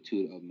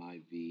magnitude of my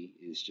V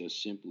is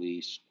just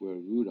simply square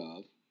root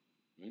of,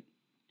 right?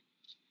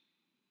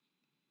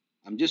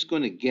 I'm just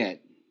going to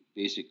get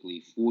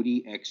basically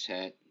 40 x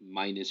hat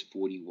minus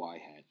 40 y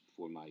hat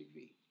for my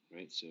V,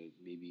 right? So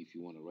maybe if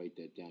you want to write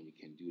that down, you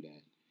can do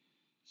that.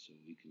 So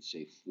you can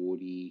say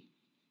 40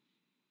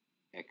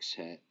 x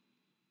hat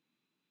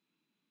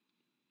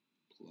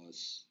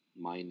plus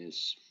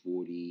minus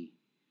 40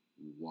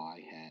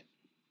 y hat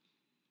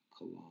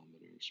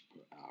kilometers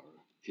per hour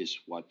is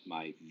what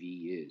my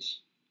V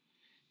is.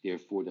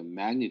 Therefore, the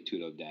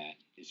magnitude of that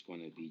is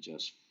going to be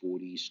just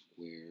 40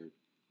 squared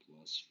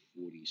plus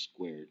 40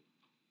 squared,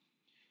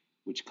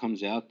 which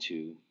comes out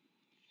to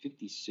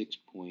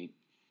 56.569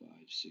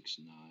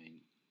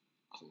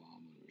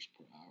 kilometers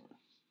per hour.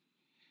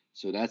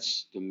 So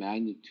that's the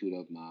magnitude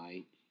of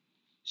my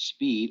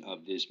speed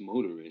of this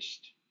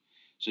motorist.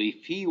 So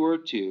if he were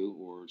to,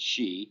 or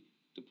she,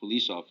 the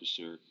police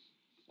officer,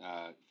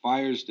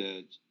 fires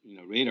the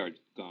radar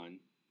gun,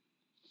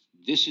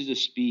 this is the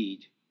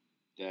speed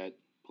that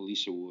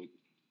police would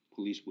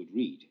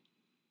read.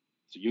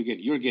 So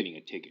you're getting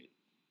a ticket,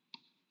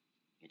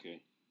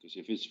 okay? Because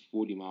if it's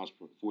 40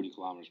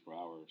 kilometers per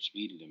hour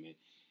speed limit,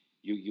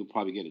 you'll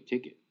probably get a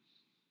ticket,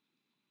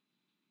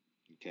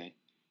 okay?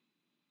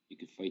 You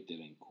could fight that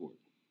in court.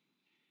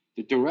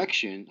 The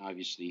direction,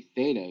 obviously,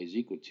 theta is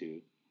equal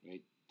to,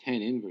 right,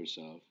 tan inverse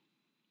of,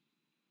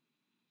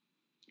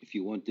 if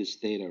you want this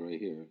theta right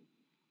here,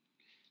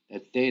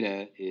 that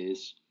theta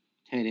is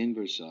tan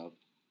inverse of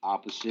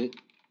opposite,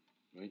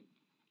 right,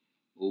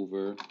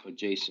 over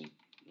adjacent,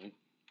 right?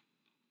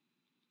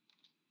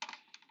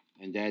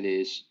 And that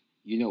is,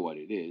 you know what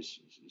it is.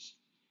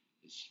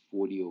 It's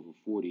 40 over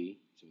 40,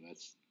 so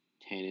that's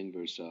tan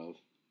inverse of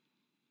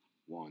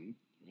 1,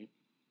 right?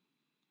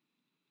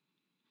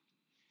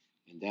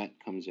 And that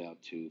comes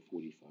out to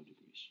 45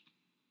 degrees.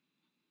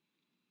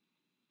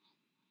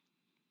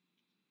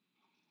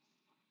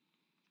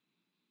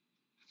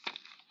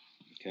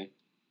 Okay?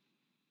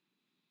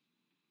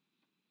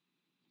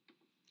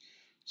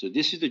 So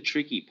this is the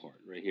tricky part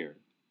right here.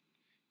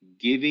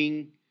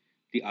 Giving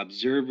the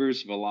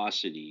observer's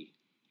velocity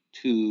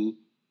to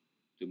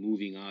the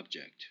moving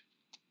object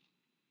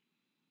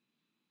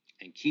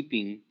and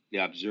keeping the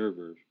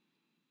observer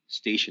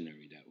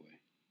stationary that way.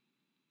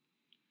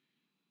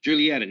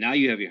 Julietta, now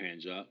you have your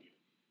hands up.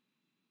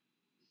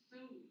 So,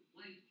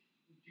 like,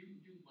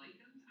 do light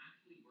guns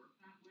actually work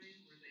that way,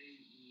 where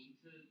they need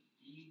to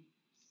be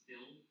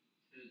still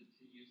to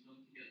use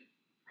them to get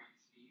correct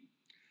speed,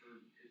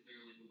 or is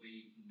there like a way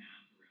you can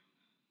math around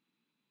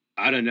that?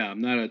 I don't know.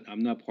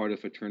 I'm not part of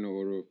Fraternal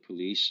Order of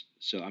Police,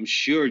 so I'm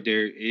sure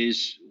there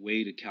is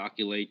way to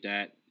calculate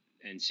that.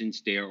 And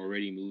since they are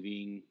already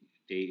moving,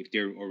 if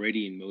they're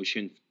already in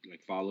motion,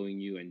 like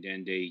following you, and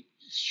then they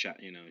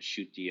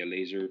shoot the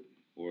laser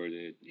or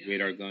the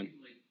radar gun.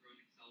 Like throw an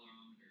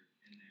accelerometer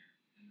in there,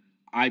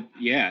 and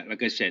then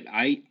Like I said,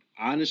 I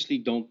honestly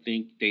don't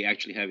think they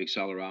actually have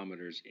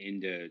accelerometers in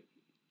the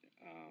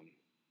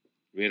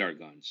radar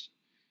guns.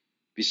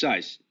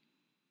 Besides,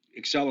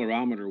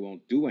 accelerometer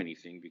won't do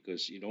anything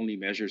because it only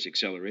measures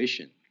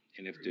acceleration.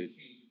 And if Or the you change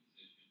your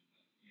position,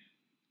 but yeah.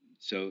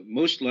 so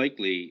most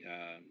likely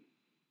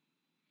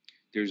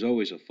there's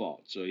always a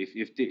fault. So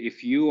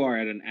if you are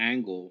at an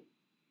angle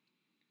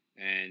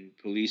and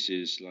police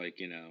is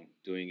like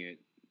doing it,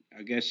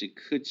 I guess it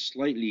could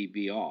slightly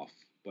be off.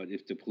 But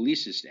if the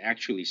police is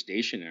actually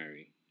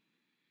stationary,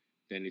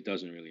 then it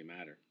doesn't really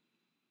matter.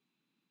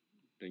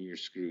 Then you're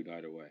screwed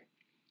either way.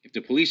 If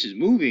the police is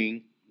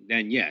moving,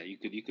 then yeah, you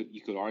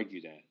could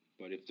argue that.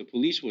 But if the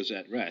police was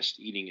at rest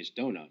eating his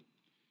donut,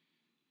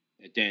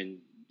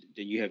 then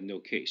you have no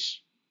case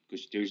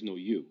because there's no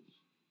you.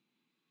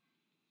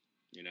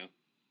 You know.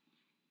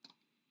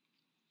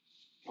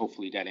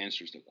 Hopefully that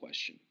answers the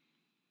question.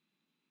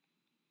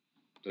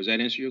 Does that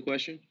answer your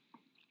question?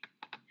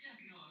 Yeah,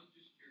 no, I was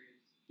just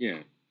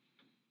curious.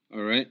 Yeah.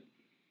 All right.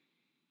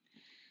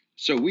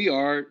 So we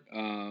are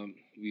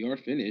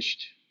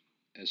finished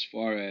as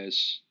far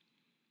as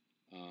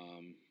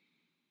um,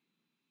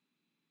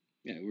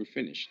 yeah, we're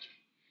finished.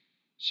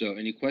 So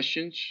any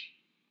questions?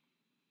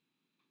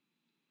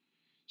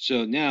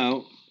 So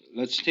now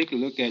let's take a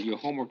look at your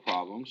homework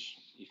problems.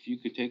 If you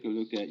could take a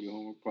look at your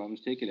homework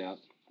problems, take it out.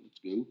 Let's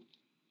go.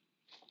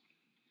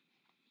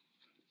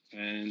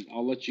 And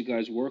I'll let you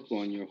guys work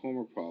on your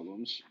homework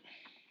problems.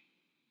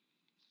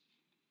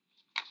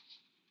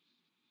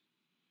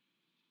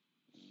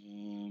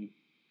 Um,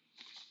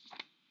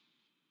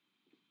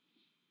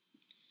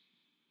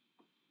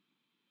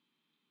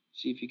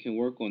 see if you can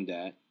work on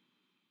that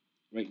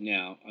right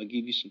now. I'll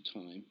give you some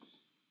time.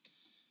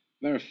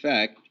 Matter of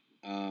fact,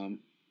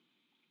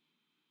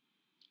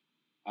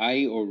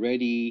 I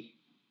already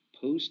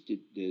posted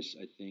this,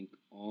 I think,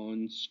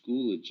 on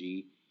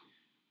Schoology,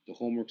 the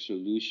homework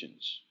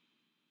solutions.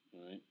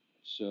 All right.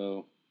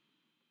 So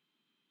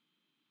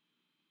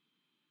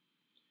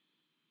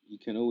you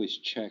can always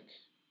check.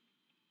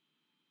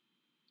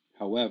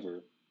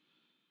 However,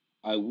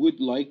 I would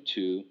like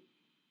to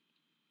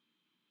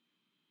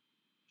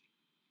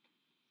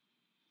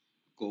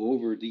go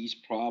over these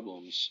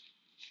problems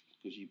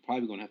because you're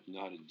probably going to have to know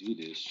how to do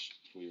this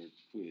for your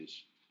quiz.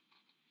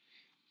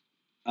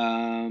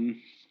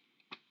 Um,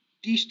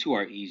 these two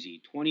are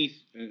easy.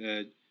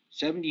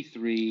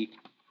 73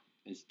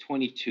 and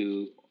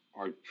 22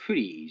 are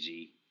pretty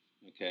easy.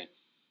 Okay,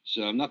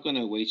 so I'm not going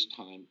to waste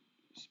time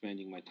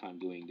spending my time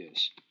doing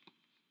this.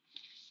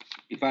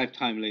 If I have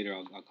time later,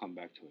 I'll come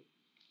back to it.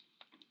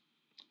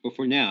 But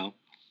for now,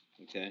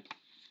 okay,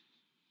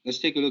 let's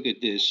take a look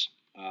at this.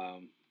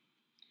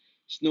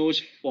 Snow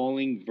is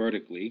falling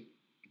vertically,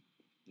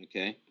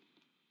 okay,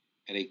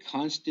 at a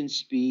constant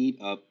speed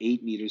of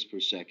 8 meters per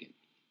second.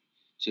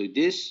 So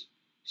this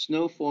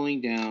snow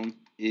falling down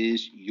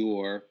is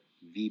your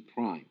V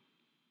prime,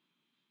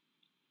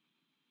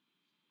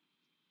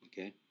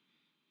 okay?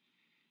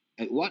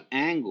 At what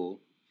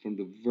angle from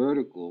the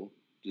vertical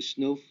do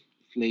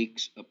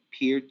snowflakes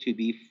appear to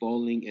be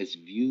falling as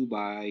viewed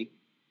by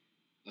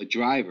a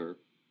driver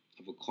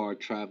of a car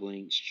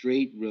traveling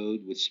straight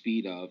road with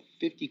speed of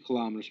 50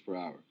 kilometers per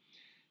hour?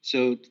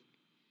 So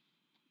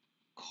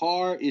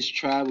car is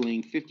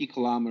traveling 50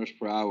 kilometers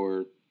per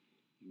hour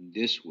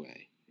this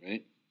way,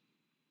 right?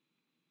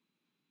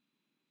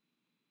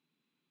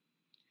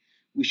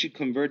 We should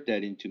convert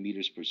that into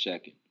meters per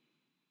second,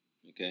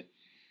 okay?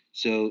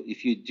 So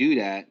if you do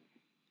that,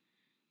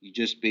 you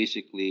just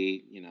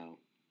basically,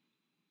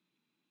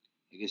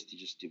 I guess you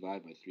just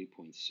divide by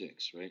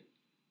 3.6, right?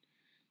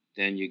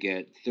 Then you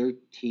get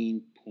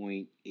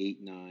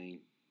 13.89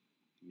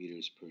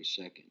 meters per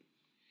second.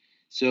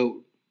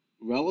 So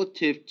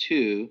relative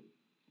to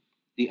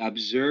the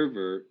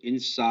observer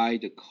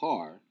inside the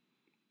car,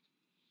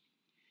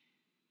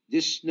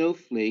 this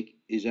snowflake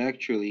is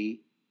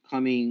actually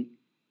coming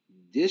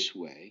this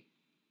way.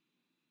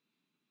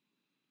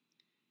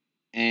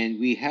 And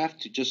we have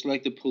to, just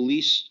like the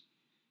police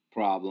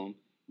problem,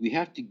 we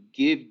have to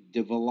give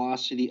the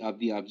velocity of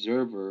the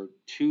observer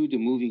to the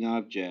moving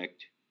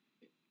object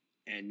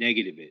and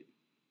negative it.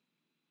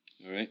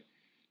 All right.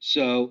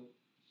 So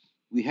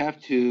we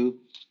have to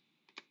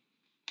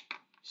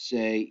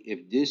say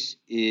if this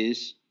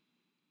is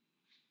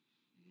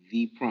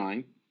V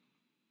prime,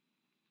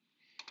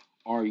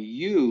 are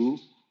you,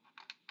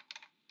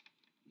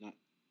 not,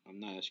 I'm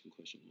not asking a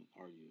question,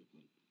 are you,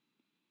 but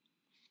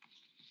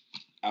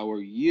our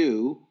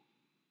U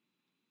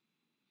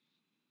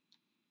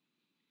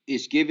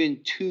is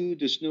given to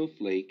the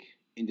snowflake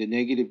in the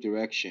negative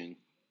direction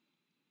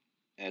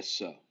as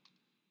so.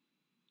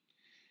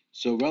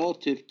 So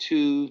relative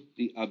to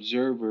the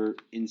observer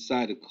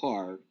inside a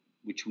car,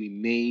 which we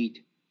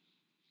made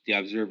the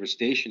observer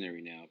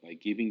stationary now by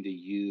giving the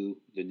U,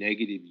 the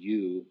negative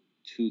U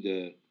to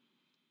the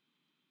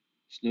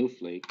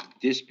snowflake,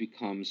 this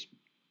becomes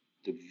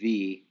the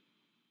V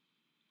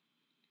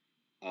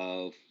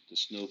of the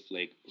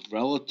snowflake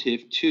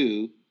relative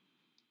to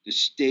the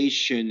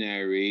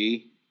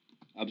stationary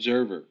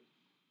observer.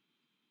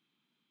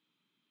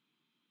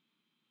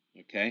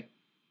 Okay?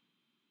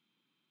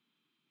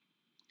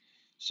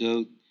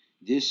 So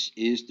this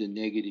is the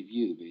negative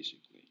U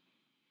basically.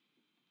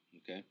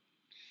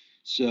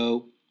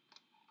 So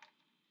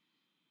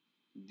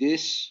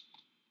this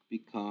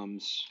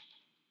becomes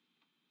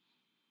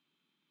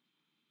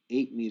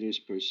 8 meters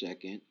per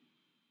second,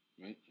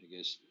 right? I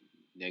guess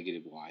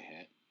negative y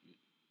hat, right?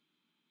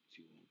 If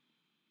you want.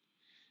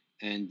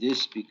 And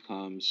this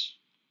becomes,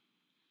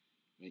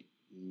 right,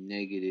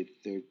 negative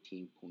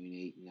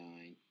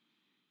 13.89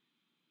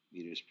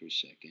 meters per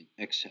second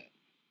x hat.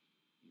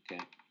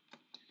 Okay,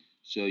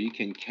 so you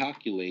can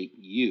calculate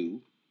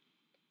u,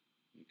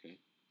 okay,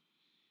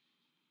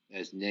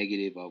 as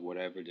negative of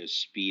whatever the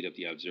speed of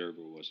the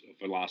observer was,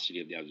 velocity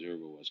of the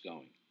observer was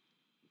going.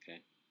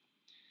 Okay,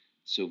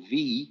 so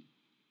v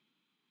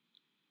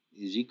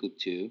is equal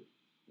to,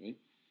 right,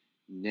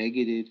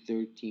 negative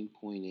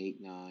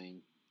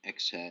 13.89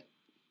 x hat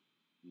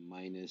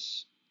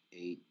minus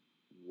 8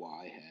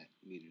 y hat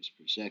meters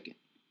per second.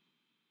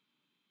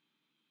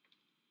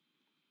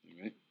 All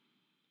right.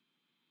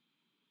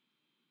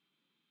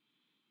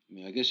 I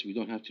mean, I guess we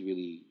don't have to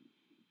really.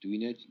 Do we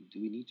need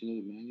to know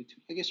the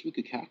magnitude? I guess we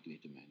could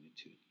calculate the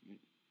magnitude, right?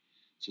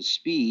 So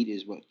speed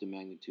is what the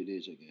magnitude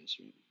is, I guess,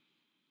 right?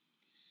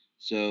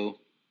 So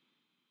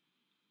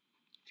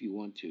if you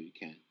want to, you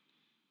can.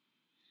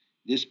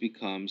 This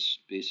becomes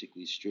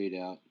basically straight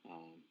out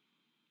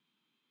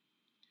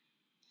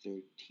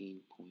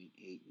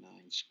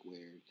 13.89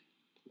 squared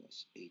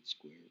plus 8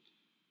 squared.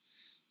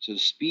 So the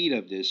speed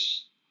of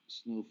this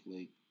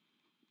snowflake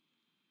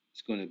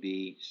is going to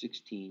be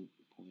 16.03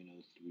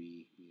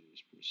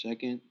 meters per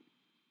second.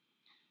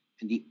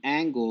 And the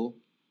angle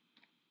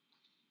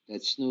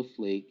that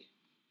snowflake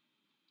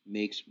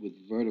makes with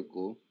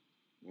vertical,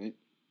 right?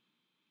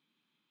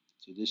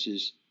 So this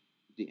is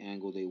the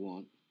angle they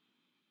want.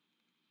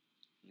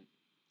 Right?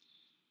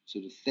 So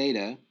the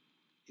theta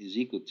is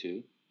equal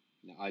to,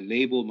 now I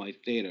label my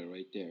theta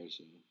right there,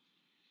 so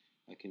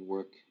I can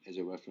work as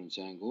a reference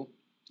angle.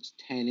 It's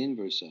tan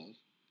inverse of,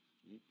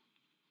 right,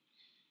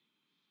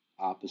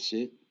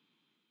 opposite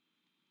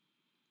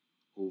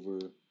over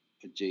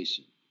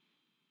adjacent.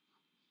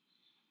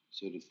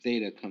 So the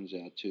theta comes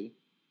out to,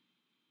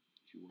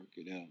 if you work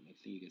it out, I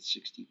think you get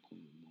 60.1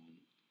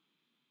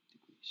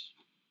 degrees.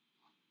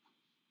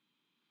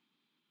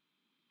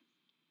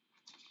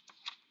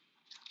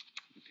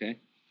 Okay?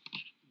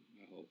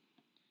 I hope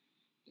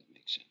that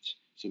makes sense.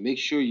 So make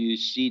sure you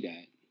see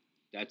that.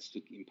 That's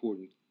the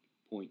important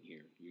point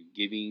here. You're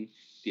giving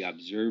the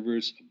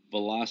observer's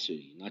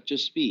velocity, not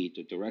just speed,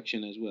 the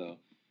direction as well,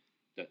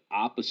 the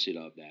opposite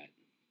of that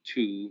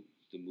to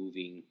the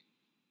moving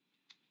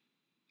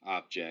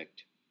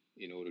object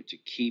in order to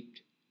keep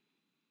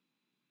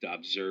the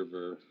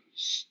observer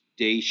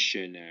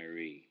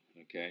stationary.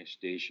 Okay,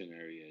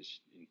 stationary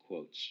as in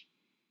quotes.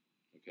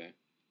 Okay.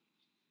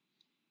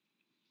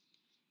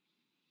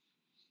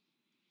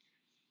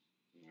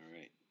 All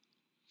right.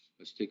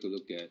 Let's take a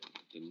look at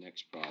the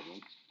next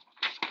problem.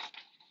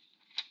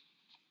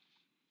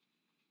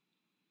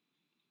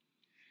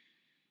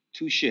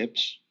 Two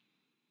ships,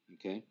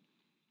 okay,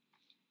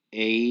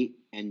 A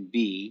and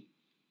B,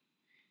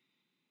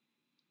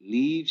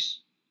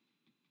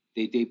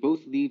 they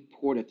both leave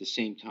port at the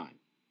same time.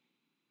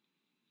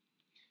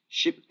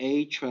 Ship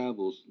A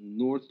travels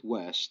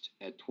northwest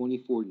at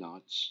 24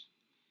 knots,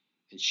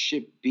 and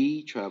ship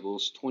B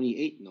travels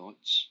 28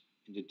 knots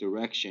in the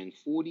direction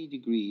 40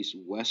 degrees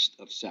west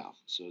of south.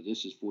 So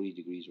this is 40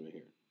 degrees right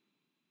here.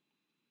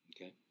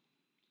 Okay.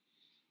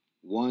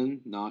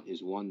 1 knot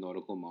is 1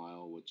 nautical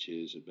mile, which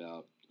is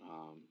about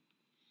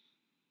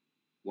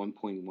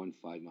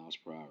 1.15 miles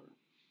per hour.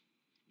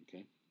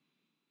 Okay.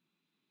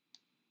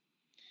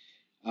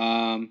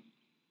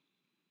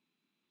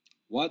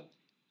 What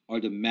are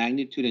the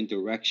magnitude and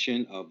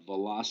direction of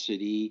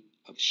velocity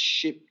of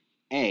ship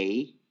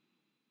A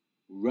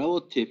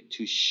relative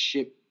to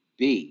ship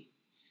B?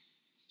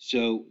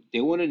 So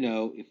they want to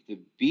know if the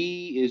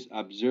B is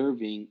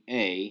observing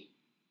A,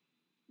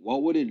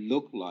 what would it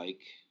look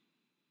like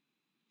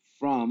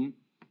from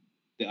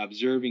the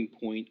observing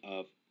point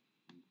of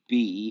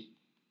B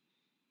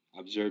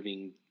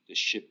observing the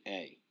ship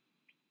A?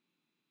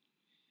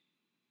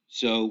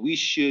 So we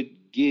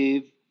should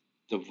give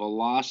the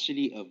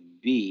velocity of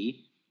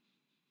B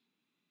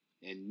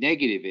and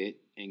negative it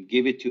and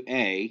give it to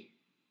A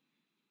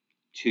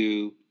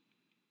to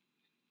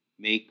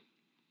make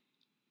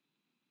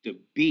the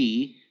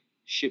B,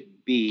 ship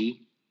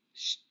B,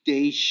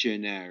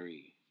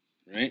 stationary,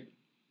 right?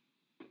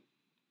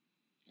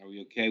 Are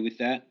we okay with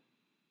that?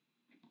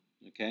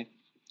 Okay.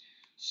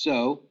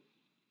 So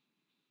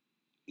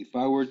if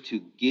I were to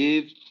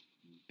give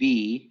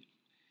B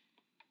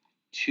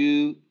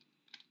to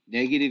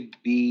negative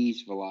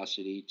B's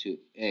velocity to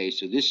A,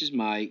 so this is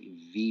my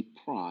V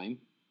prime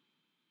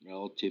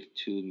relative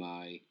to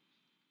my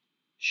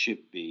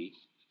ship B,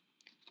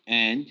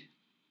 and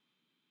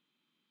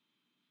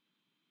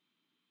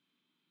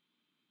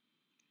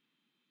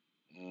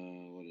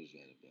what is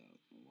that about?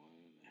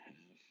 1.5.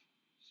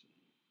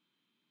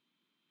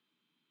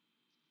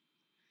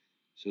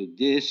 So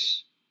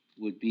this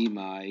would be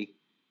my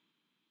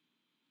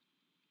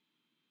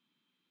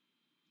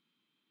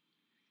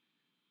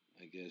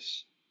I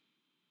guess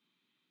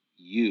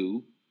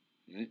u,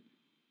 right?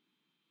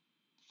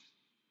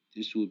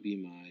 This would be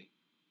my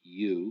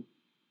u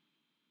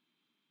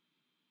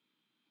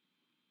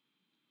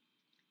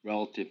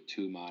relative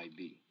to my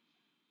b.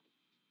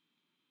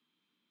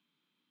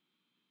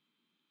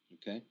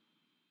 Okay?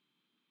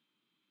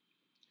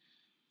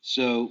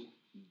 So,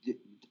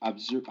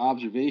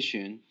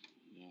 observation,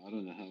 I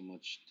don't know how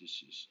much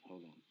this is.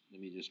 Hold on. Let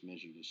me just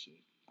measure this.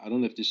 I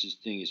don't know if this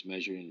thing is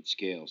measured in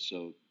scale,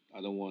 so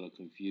I don't want to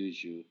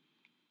confuse you.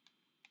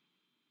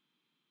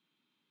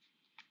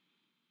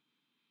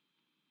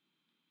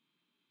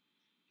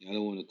 I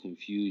don't want to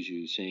confuse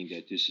you saying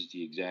that this is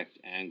the exact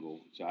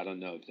angle. So I don't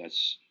know if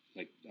that's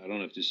I don't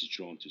know if this is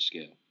drawn to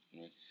scale.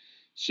 All right.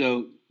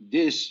 So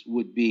this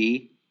would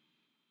be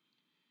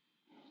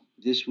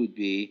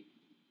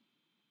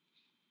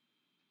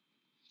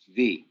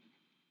V.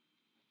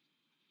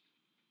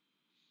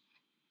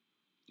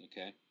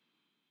 Okay.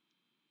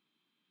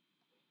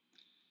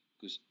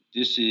 Because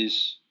this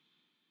is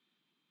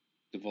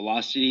the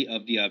velocity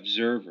of the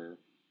observer,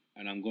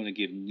 and I'm going to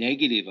give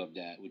negative of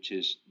that, which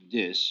is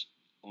this,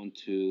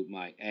 onto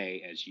my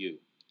A as U.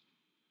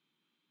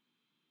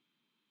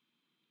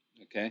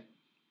 Okay?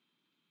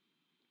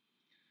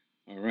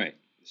 All right.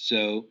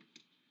 So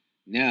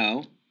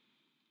now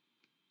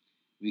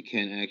we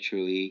can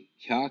actually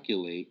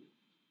calculate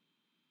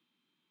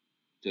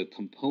the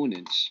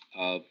components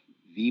of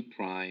V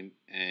prime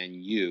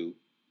and U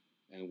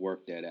and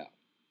work that out.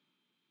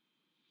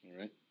 All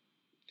right?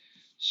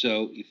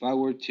 So if I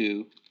were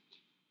to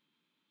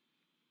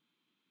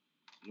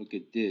look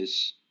at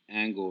this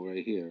angle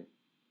right here,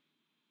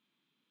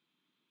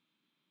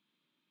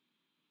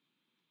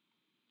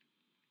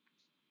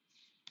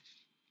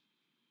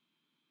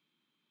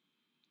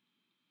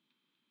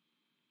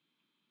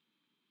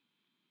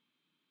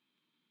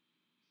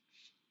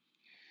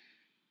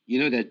 you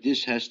know that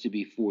this has to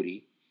be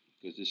 40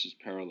 because this is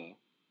parallel.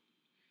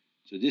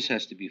 So this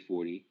has to be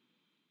 40.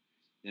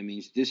 That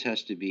means this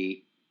has to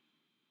be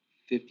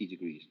 50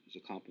 degrees. It's a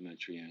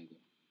complementary angle.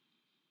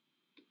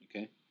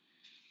 Okay?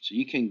 So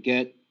you can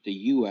get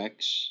the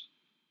UX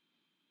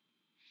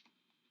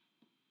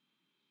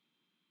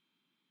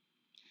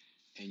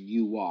and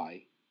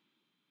UY,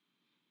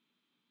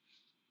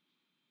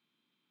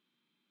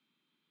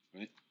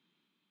 right?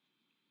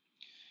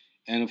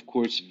 And of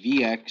course,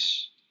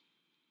 VX,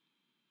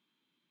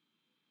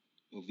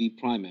 or V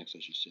prime X, I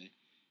should say,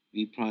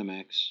 V prime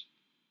X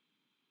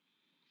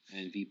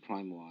and V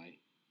prime Y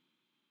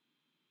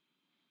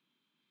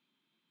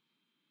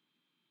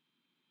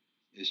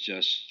is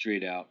just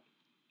straight out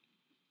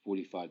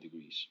 45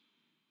 degrees.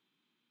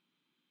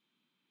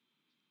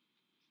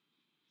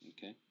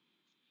 Okay?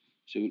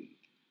 So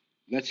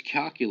let's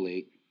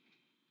calculate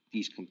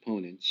these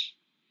components.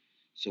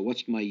 So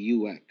what's my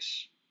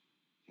UX?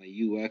 My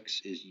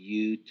UX is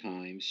U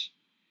times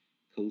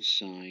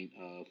cosine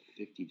of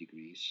 50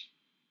 degrees,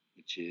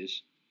 which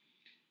is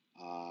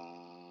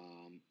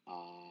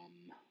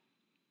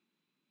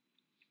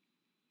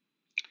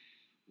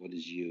what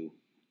is U?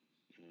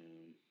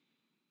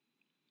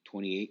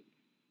 28.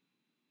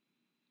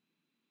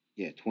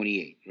 Yeah,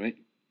 28, right?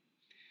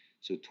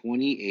 So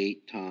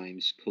 28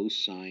 times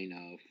cosine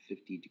of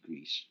 50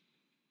 degrees.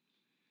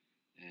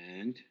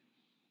 And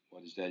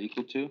what is that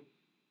equal to?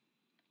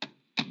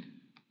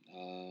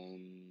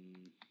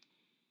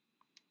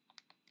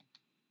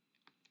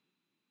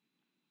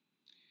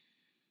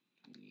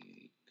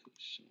 28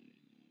 cosine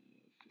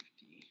of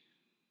 50.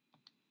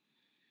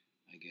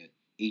 I get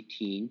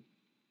 18.0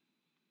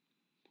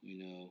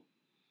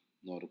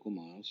 nautical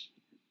miles,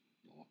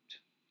 naut,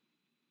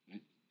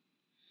 right?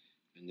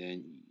 And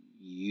then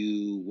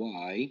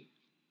UY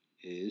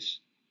is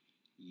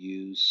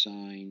U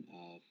sine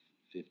of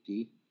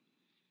 50,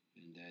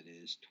 and that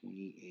is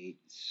 28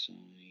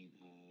 sine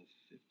of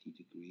 50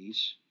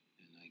 degrees,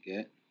 and I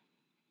get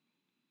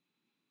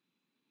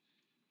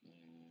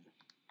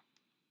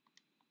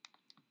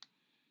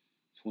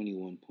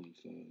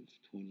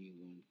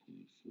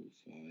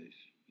 21.45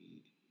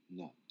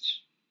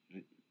 knots,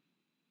 right?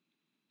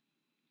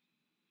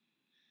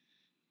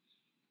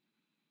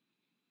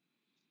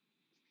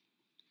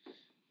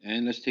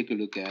 And let's take a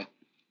look at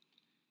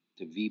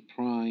the V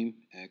prime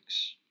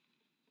X,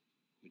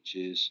 which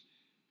is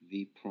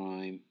V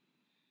prime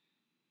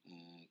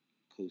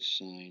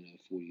cosine of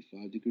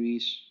 45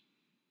 degrees,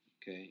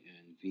 okay,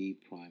 and V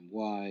prime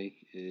Y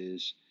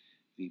is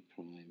V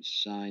prime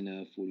sine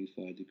of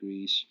 45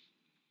 degrees,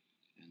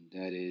 and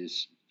that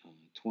is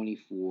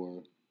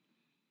 24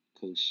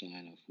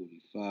 cosine of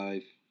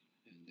 45,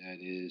 and that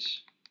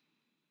is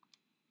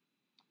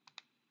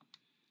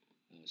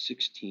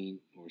 16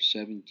 or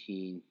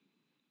 17.0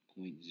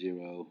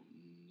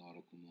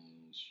 nautical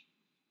miles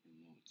or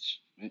knots,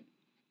 right?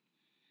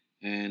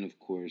 And of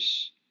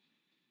course,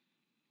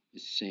 the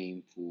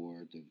same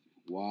for the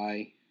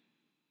Y,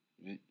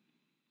 right?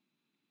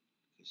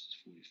 Because it's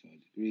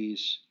 45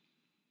 degrees.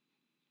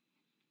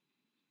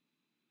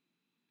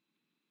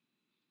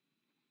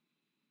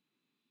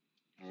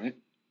 All right.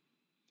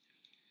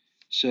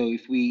 So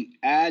if we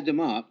add them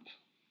up,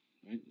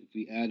 right? If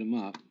we add them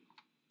up,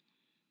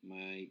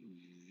 my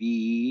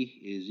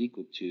V is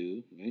equal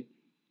to, right,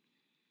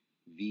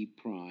 V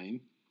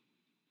prime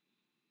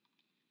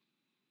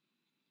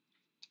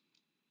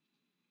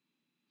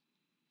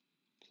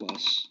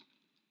plus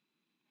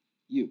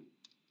U.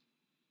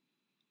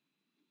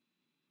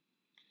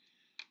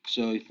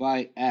 So if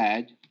I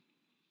add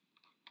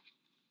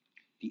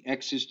the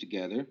x's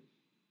together,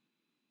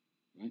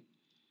 right,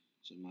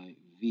 so my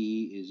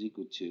V is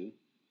equal to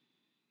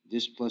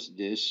this plus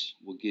this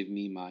will give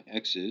me my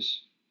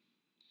x's.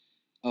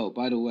 Oh,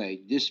 by the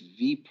way, this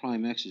V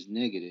prime x is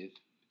negative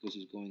because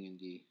it's going in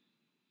the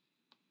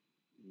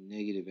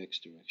negative x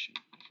direction.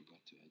 I forgot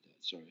to add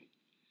that, sorry.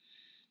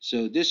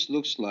 So this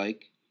looks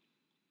like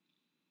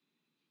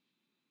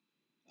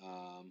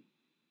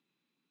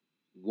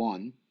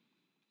 1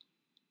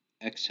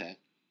 x hat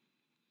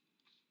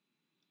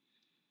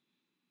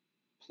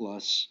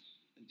plus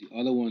the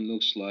other one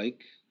looks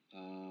like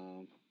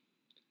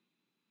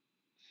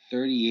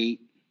 38.45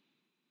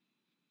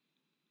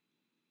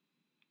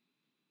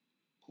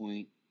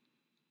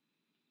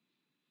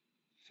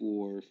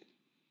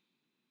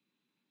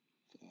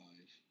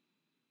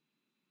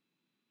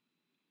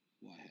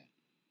 y hat.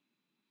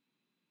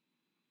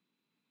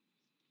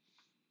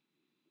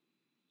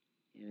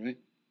 All right.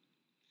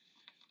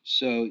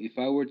 So if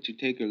I were to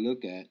take a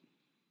look at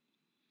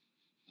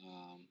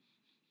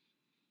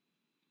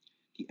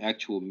the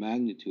actual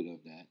magnitude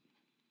of that,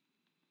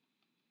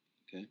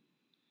 okay,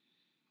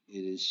 it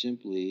is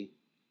simply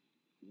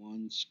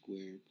 1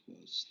 squared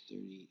plus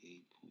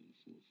 38.45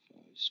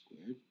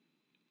 squared,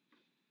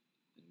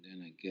 and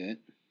then I get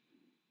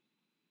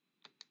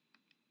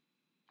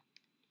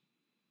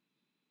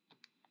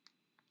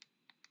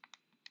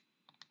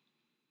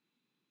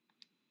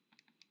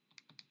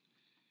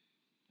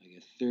I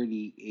get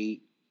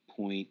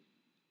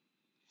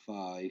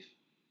 38.5,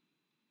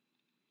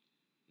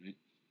 right,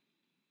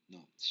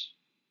 knots.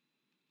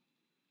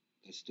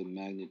 That's the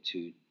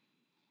magnitude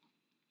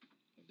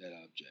of that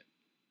object,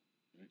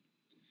 right?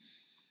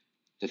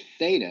 The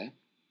theta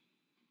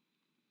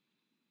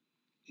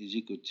is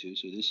equal to,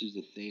 so this is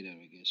the theta,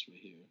 I guess, right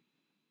here,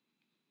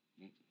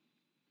 right,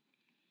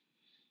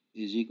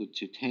 is equal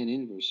to tan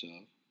inverse of,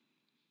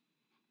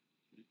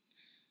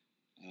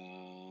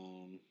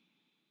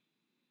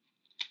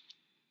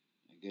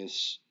 I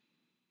guess,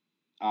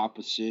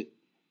 opposite,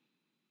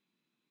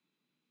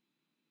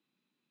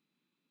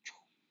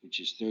 which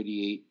is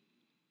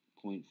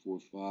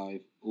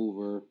 38.45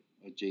 over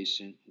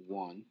adjacent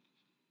 1.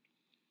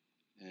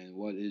 And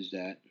what is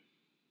that?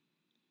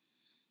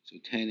 So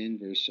tan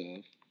inverse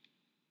of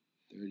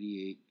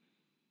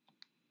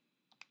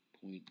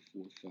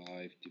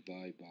 38.45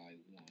 divided by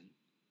 1.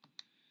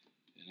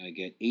 And I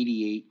get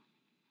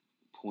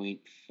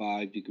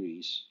 88.5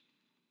 degrees,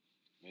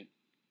 right?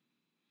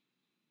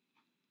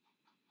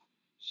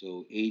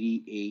 So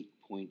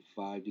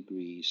 88.5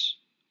 degrees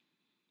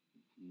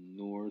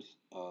north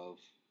of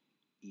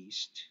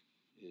east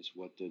is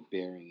what the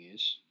bearing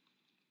is,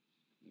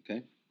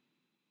 okay?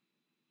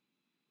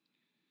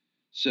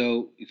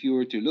 So if you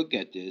were to look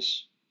at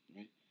this,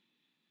 right,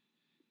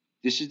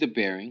 this is the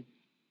bearing,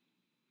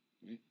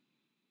 right?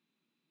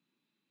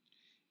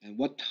 And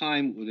what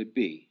time would it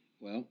be?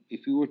 Well,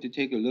 if we were to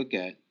take a look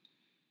at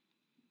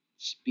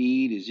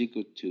speed is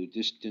equal to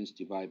distance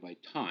divided by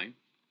time,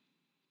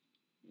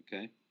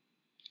 okay?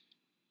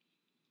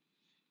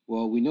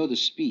 Well, we know the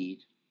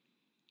speed,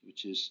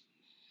 which is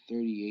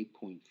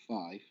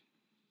 38.5,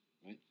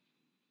 right?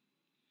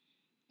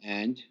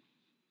 And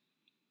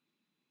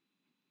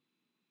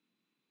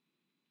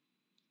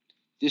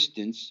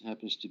distance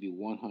happens to be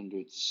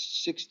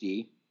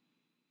 160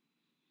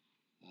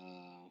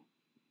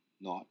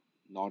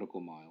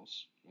 nautical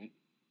miles, right?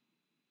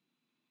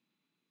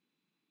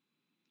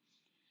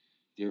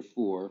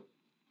 Therefore,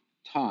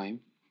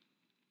 time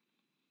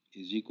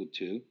is equal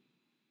to,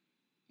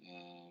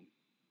 I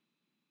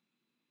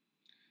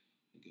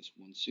guess,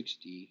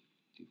 160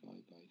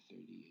 divided by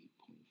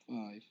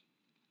 38.5,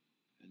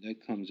 and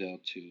that comes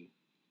out to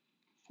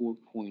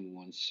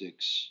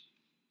 4.16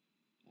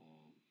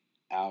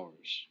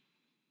 hours.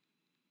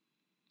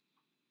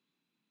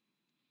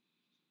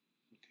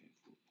 Okay,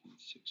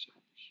 4.6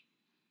 hours.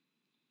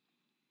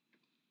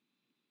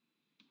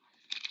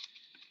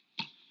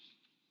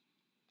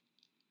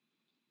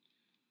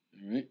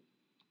 All right.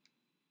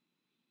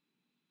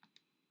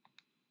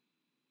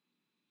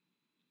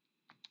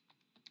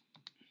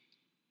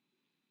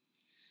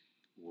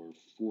 Or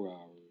 4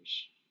 hours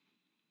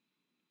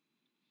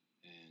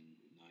and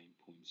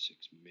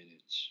 9.6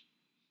 minutes.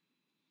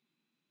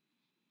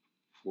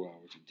 4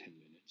 hours and 10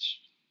 minutes.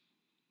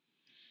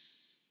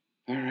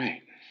 All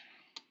right.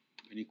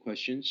 Any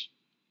questions?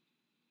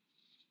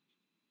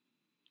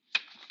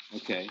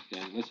 Okay,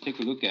 then let's take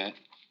a look at,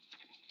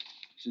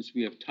 since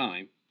we have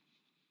time,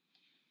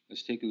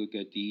 let's take a look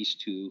at these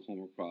two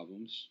homework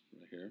problems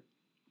right here.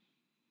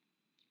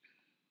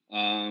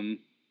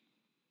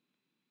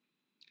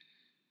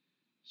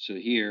 So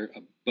here,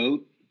 a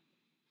boat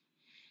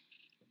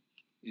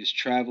is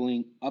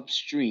traveling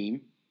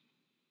upstream,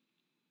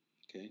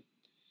 okay,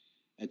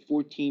 at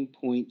 14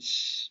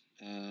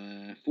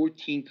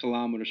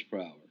 kilometers per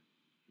hour.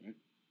 Right?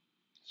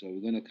 So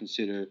we're going to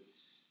consider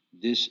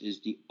this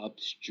is the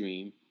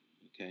upstream,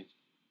 okay,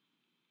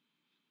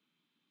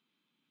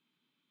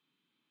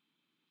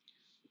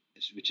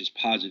 which is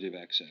positive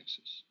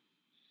x-axis.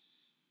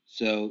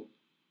 So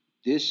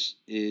this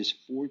is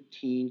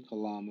 14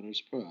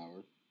 kilometers per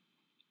hour,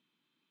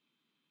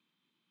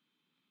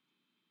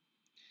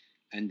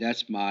 and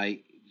that's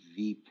my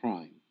v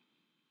prime.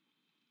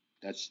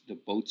 That's the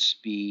boat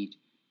speed,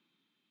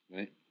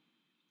 right?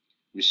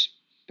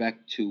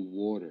 Respect to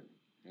water,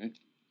 right?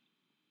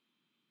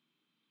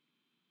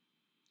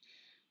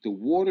 The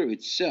water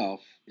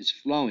itself is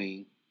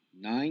flowing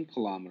 9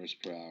 kilometers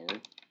per hour,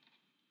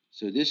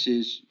 so this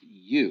is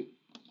u,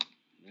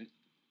 right?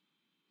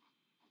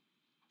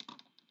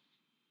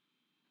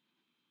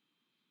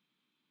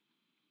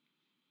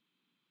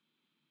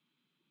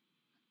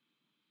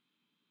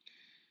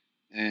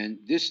 And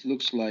this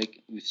looks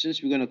like,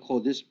 since we're going to call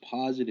this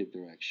positive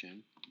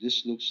direction,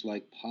 this looks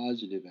like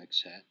positive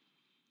x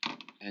hat.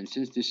 And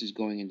since this is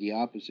going in the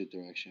opposite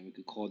direction, we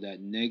could call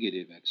that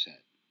negative x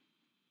hat.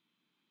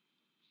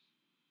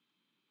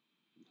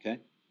 Okay?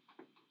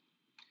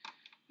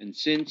 And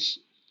since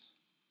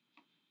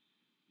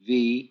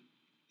v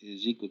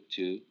is equal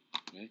to,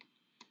 right,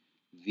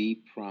 v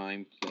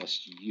prime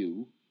plus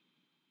u,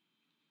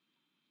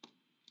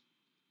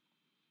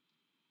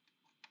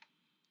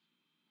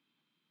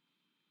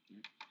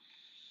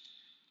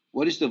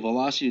 what is the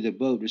velocity of the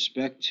boat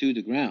respect to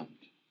the ground?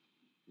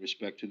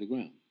 Respect to the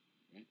ground,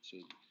 right? So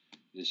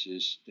this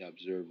is the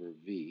observer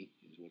v,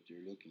 is what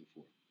they're looking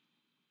for.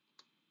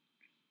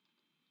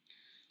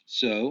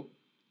 So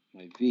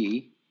my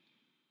v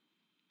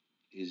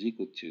is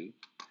equal to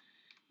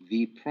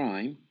v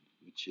prime,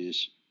 which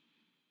is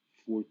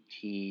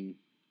 14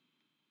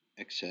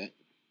 x hat,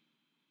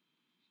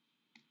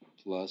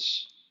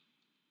 plus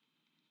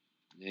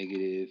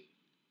negative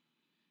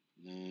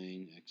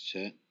 9 x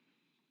hat,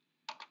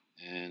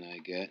 and I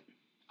get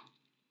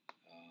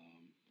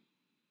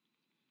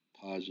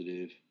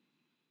positive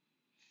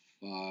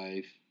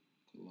 5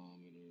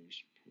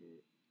 kilometers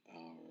per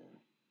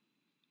hour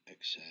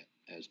x hat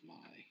as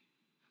my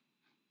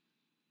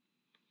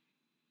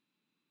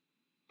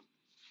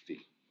v.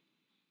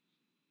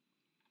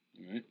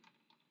 All right.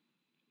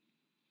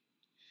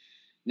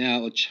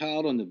 Now, a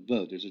child on the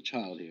boat, there's a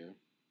child here,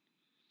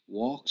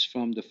 walks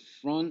from the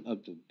front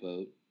of the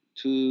boat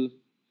to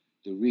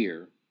the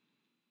rear,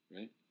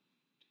 right,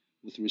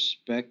 with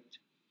respect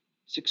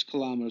 6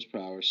 kilometers per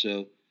hour.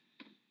 So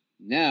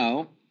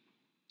now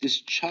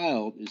this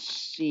child is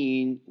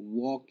seen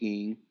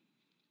walking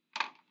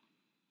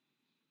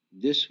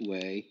this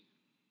way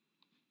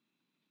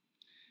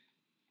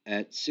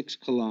at 6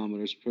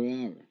 kilometers per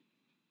hour.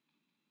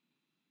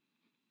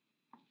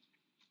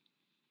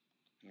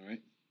 All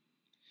right.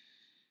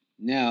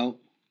 Now,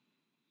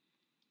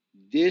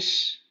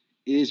 this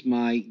is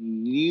my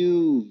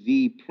new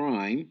v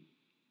prime,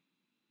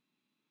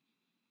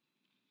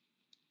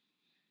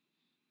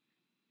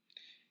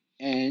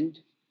 and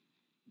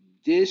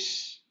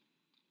this,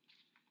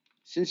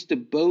 since the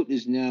boat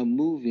is now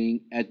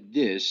moving at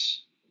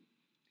this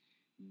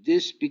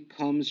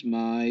becomes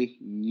my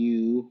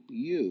new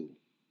u.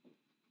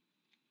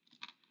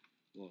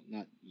 Well,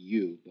 not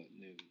u, but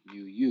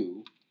new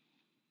u.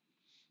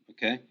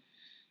 Okay?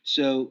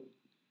 So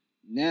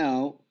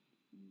now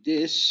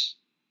this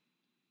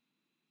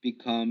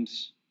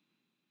becomes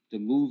the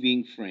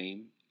moving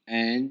frame,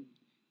 and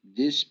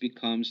this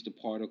becomes the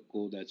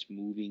particle that's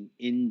moving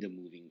in the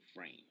moving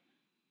frame.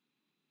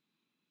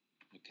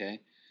 Okay?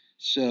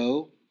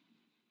 So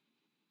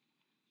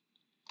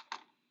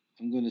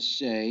I'm going to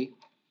say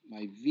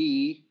my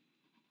v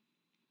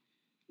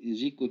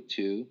is equal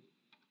to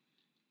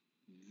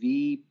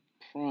v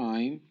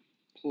prime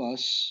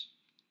plus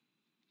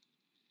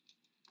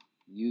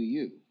new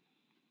u.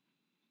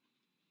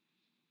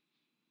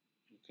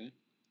 Okay?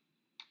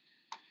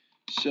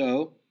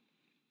 So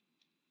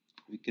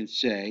we can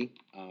say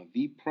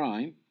v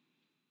prime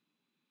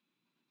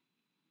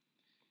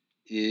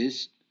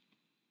is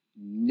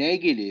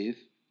negative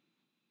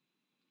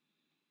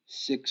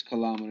 6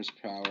 kilometers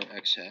per hour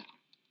x hat.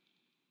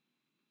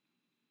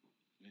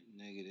 Right,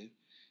 negative.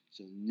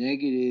 So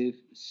negative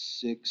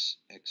 6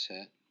 x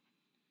hat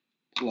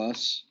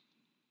plus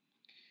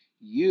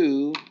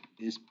u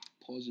is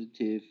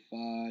positive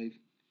 5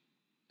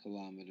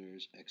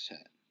 kilometers x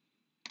hat.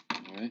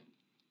 All right.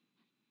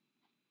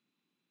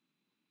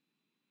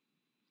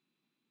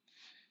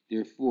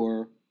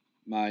 Therefore,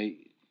 my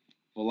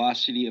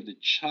velocity of the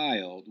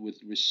child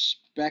with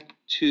respect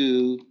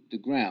to the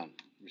ground,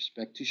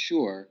 respect to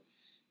shore,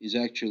 is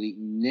actually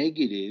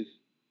negative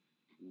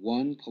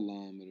 1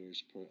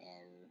 kilometers per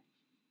hour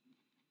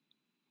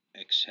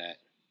x hat.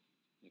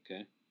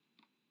 Okay?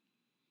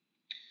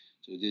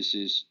 So this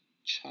is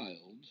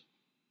child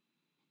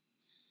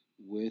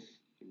with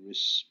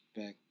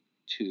respect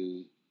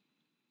to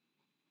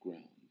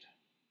ground.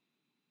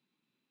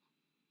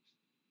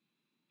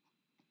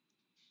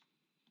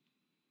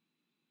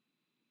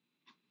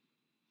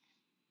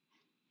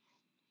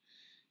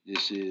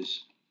 This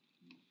is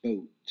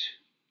boat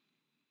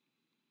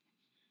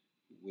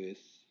with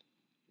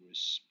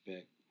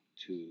respect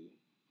to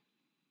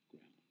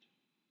ground.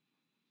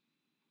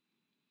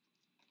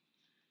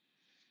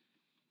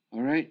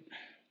 All right.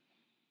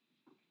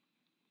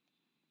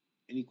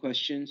 Any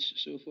questions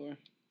so far?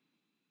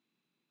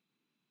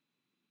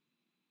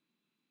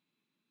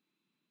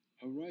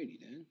 Alrighty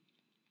then.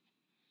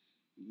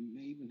 We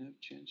may even have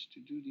a chance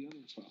to do the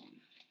other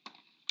problem.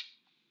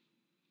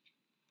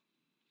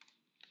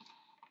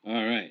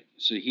 All right.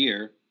 So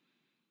here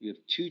we have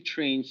two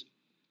trains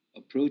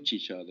approach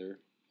each other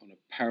on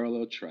a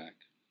parallel track.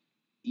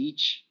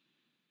 Each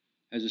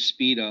has a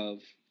speed of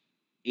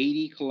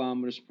 80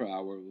 kilometers per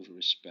hour with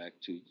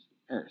respect to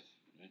Earth.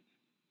 Right?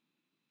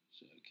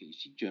 So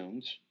Casey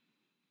Jones,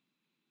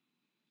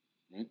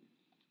 right,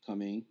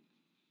 coming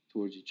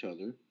towards each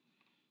other.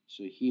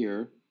 So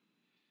here,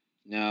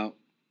 now,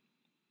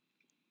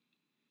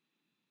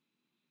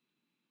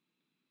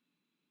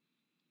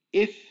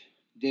 if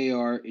they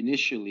are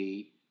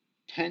initially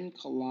 10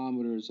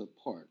 kilometers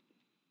apart,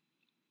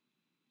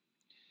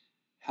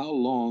 how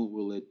long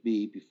will it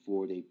be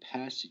before they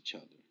pass each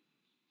other?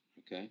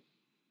 Okay.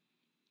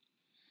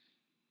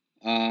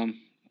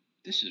 Um,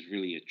 this is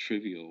really a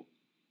trivial,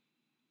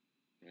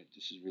 right?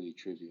 This is really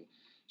trivial.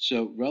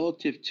 So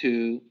relative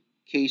to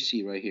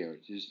Casey right here,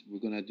 we're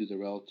gonna do the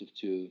relative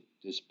to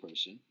this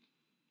person.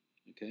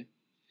 Okay.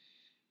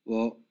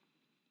 Well,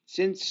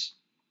 since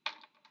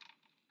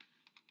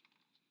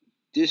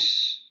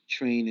this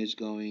train is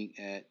going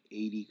at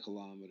 80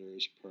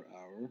 kilometers per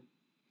hour,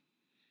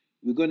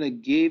 we're gonna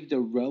give the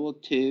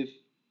relative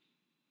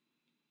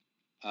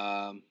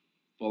um,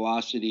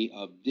 velocity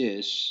of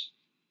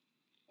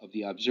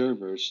the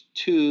observers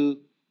to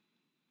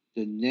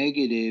the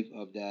negative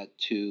of that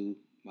to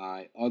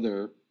my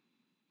other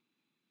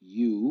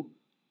u,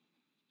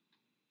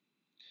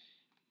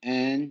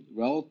 and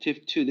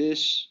relative to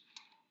this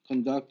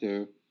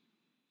conductor,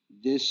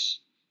 this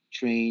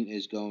train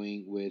is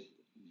going with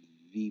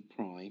v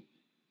prime,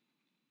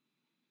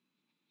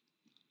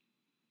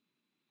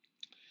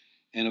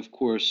 and of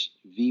course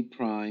v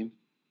prime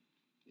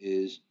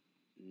is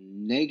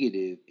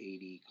negative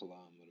 80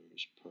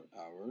 kilometers per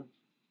hour,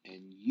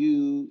 and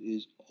u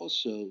is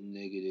also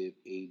negative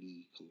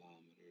 80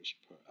 kilometers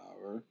per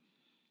hour.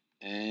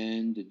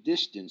 And the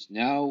distance,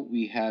 now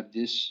we have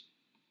this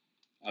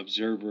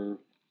observer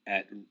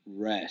at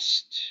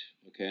rest.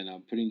 Okay, and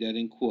I'm putting that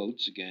in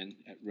quotes again,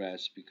 at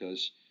rest,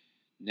 because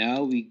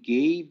now we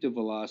gave the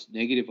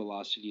negative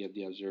velocity of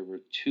the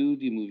observer to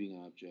the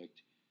moving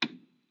object.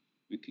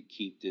 We could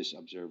keep this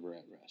observer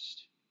at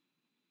rest.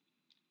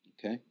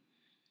 Okay,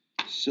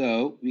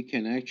 so we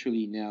can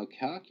actually now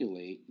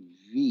calculate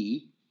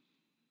v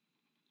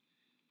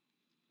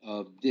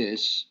of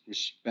this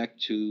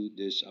respect to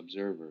this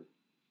observer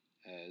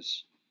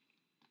as,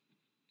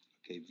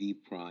 okay, v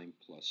prime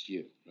plus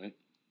u, right?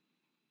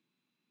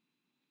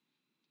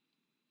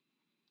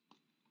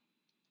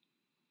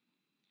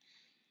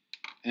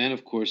 And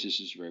of course, this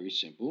is very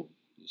simple.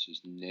 This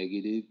is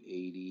negative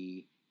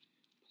 80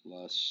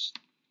 plus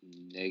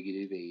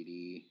negative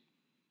 80,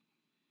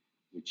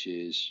 which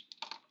is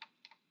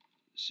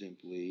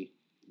simply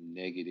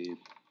negative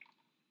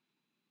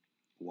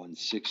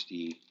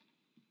 160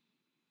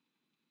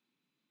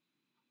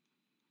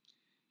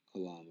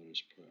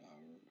 kilometers per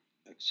hour,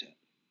 etc.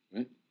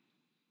 Right?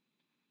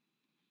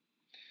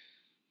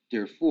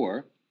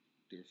 Therefore,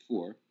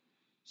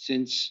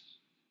 since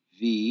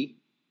v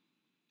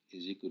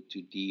is equal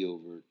to d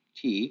over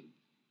t,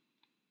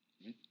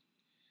 right,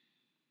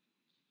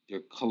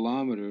 they're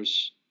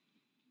kilometers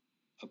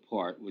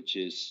apart, which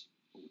is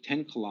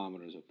 10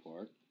 kilometers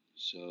apart.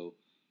 So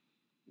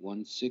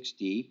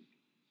 160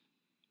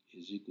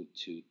 is equal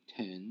to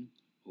 10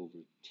 over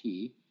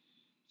t.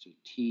 So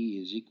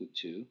t is equal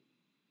to,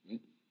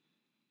 right,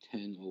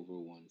 10 over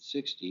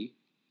 160,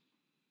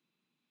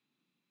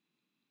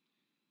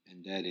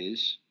 and that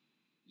is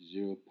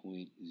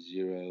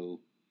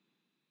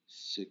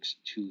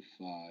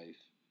 0.0625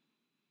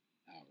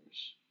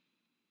 hours.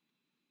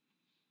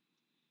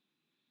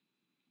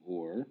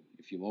 Or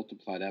if you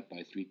multiply that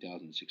by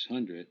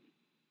 3,600,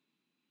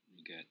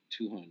 you get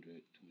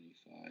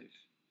 225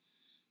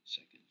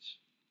 seconds.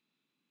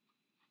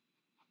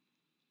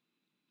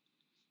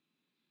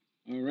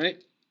 All right.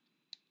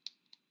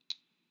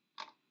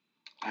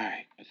 All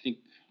right, I think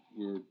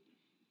we're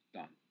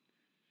done.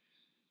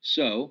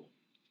 So,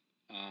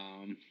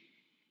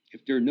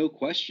 if there are no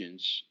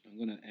questions, I'm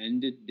going to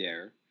end it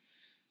there.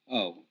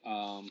 Oh,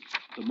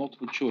 the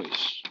multiple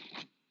choice.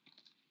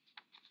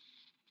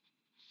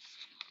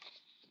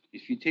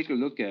 If you take a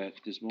look at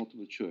this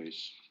multiple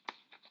choice,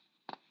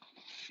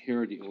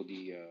 here are all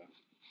the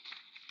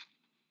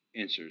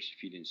answers,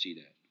 if you didn't see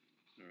that.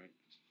 All right.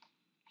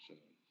 So,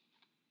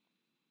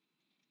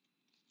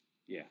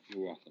 yeah,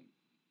 you're welcome.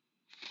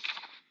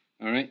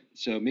 All right.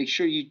 So make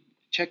sure you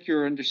check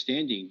your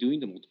understanding doing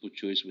the multiple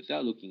choice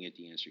without looking at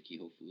the answer key,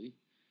 hopefully.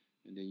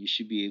 And then you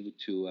should be able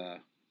to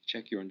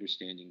check your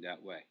understanding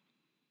that way.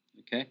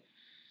 Okay.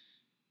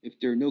 If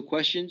there are no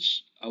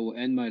questions, I will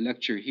end my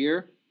lecture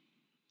here.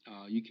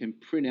 You can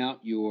print out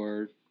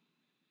your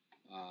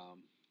um,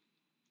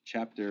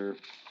 chapter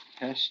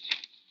test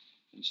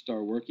and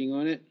start working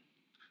on it,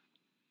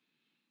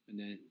 and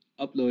then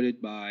upload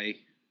it by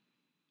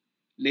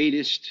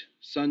latest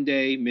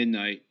Sunday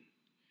midnight.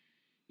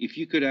 If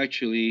you could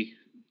actually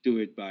do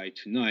it by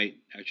tonight,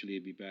 actually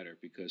it'd be better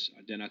because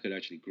then I could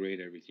actually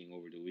grade everything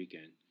over the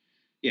weekend.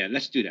 Yeah,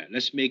 let's do that.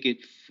 Let's make it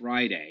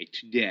Friday,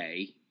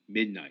 today,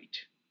 midnight.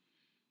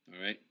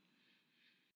 All right.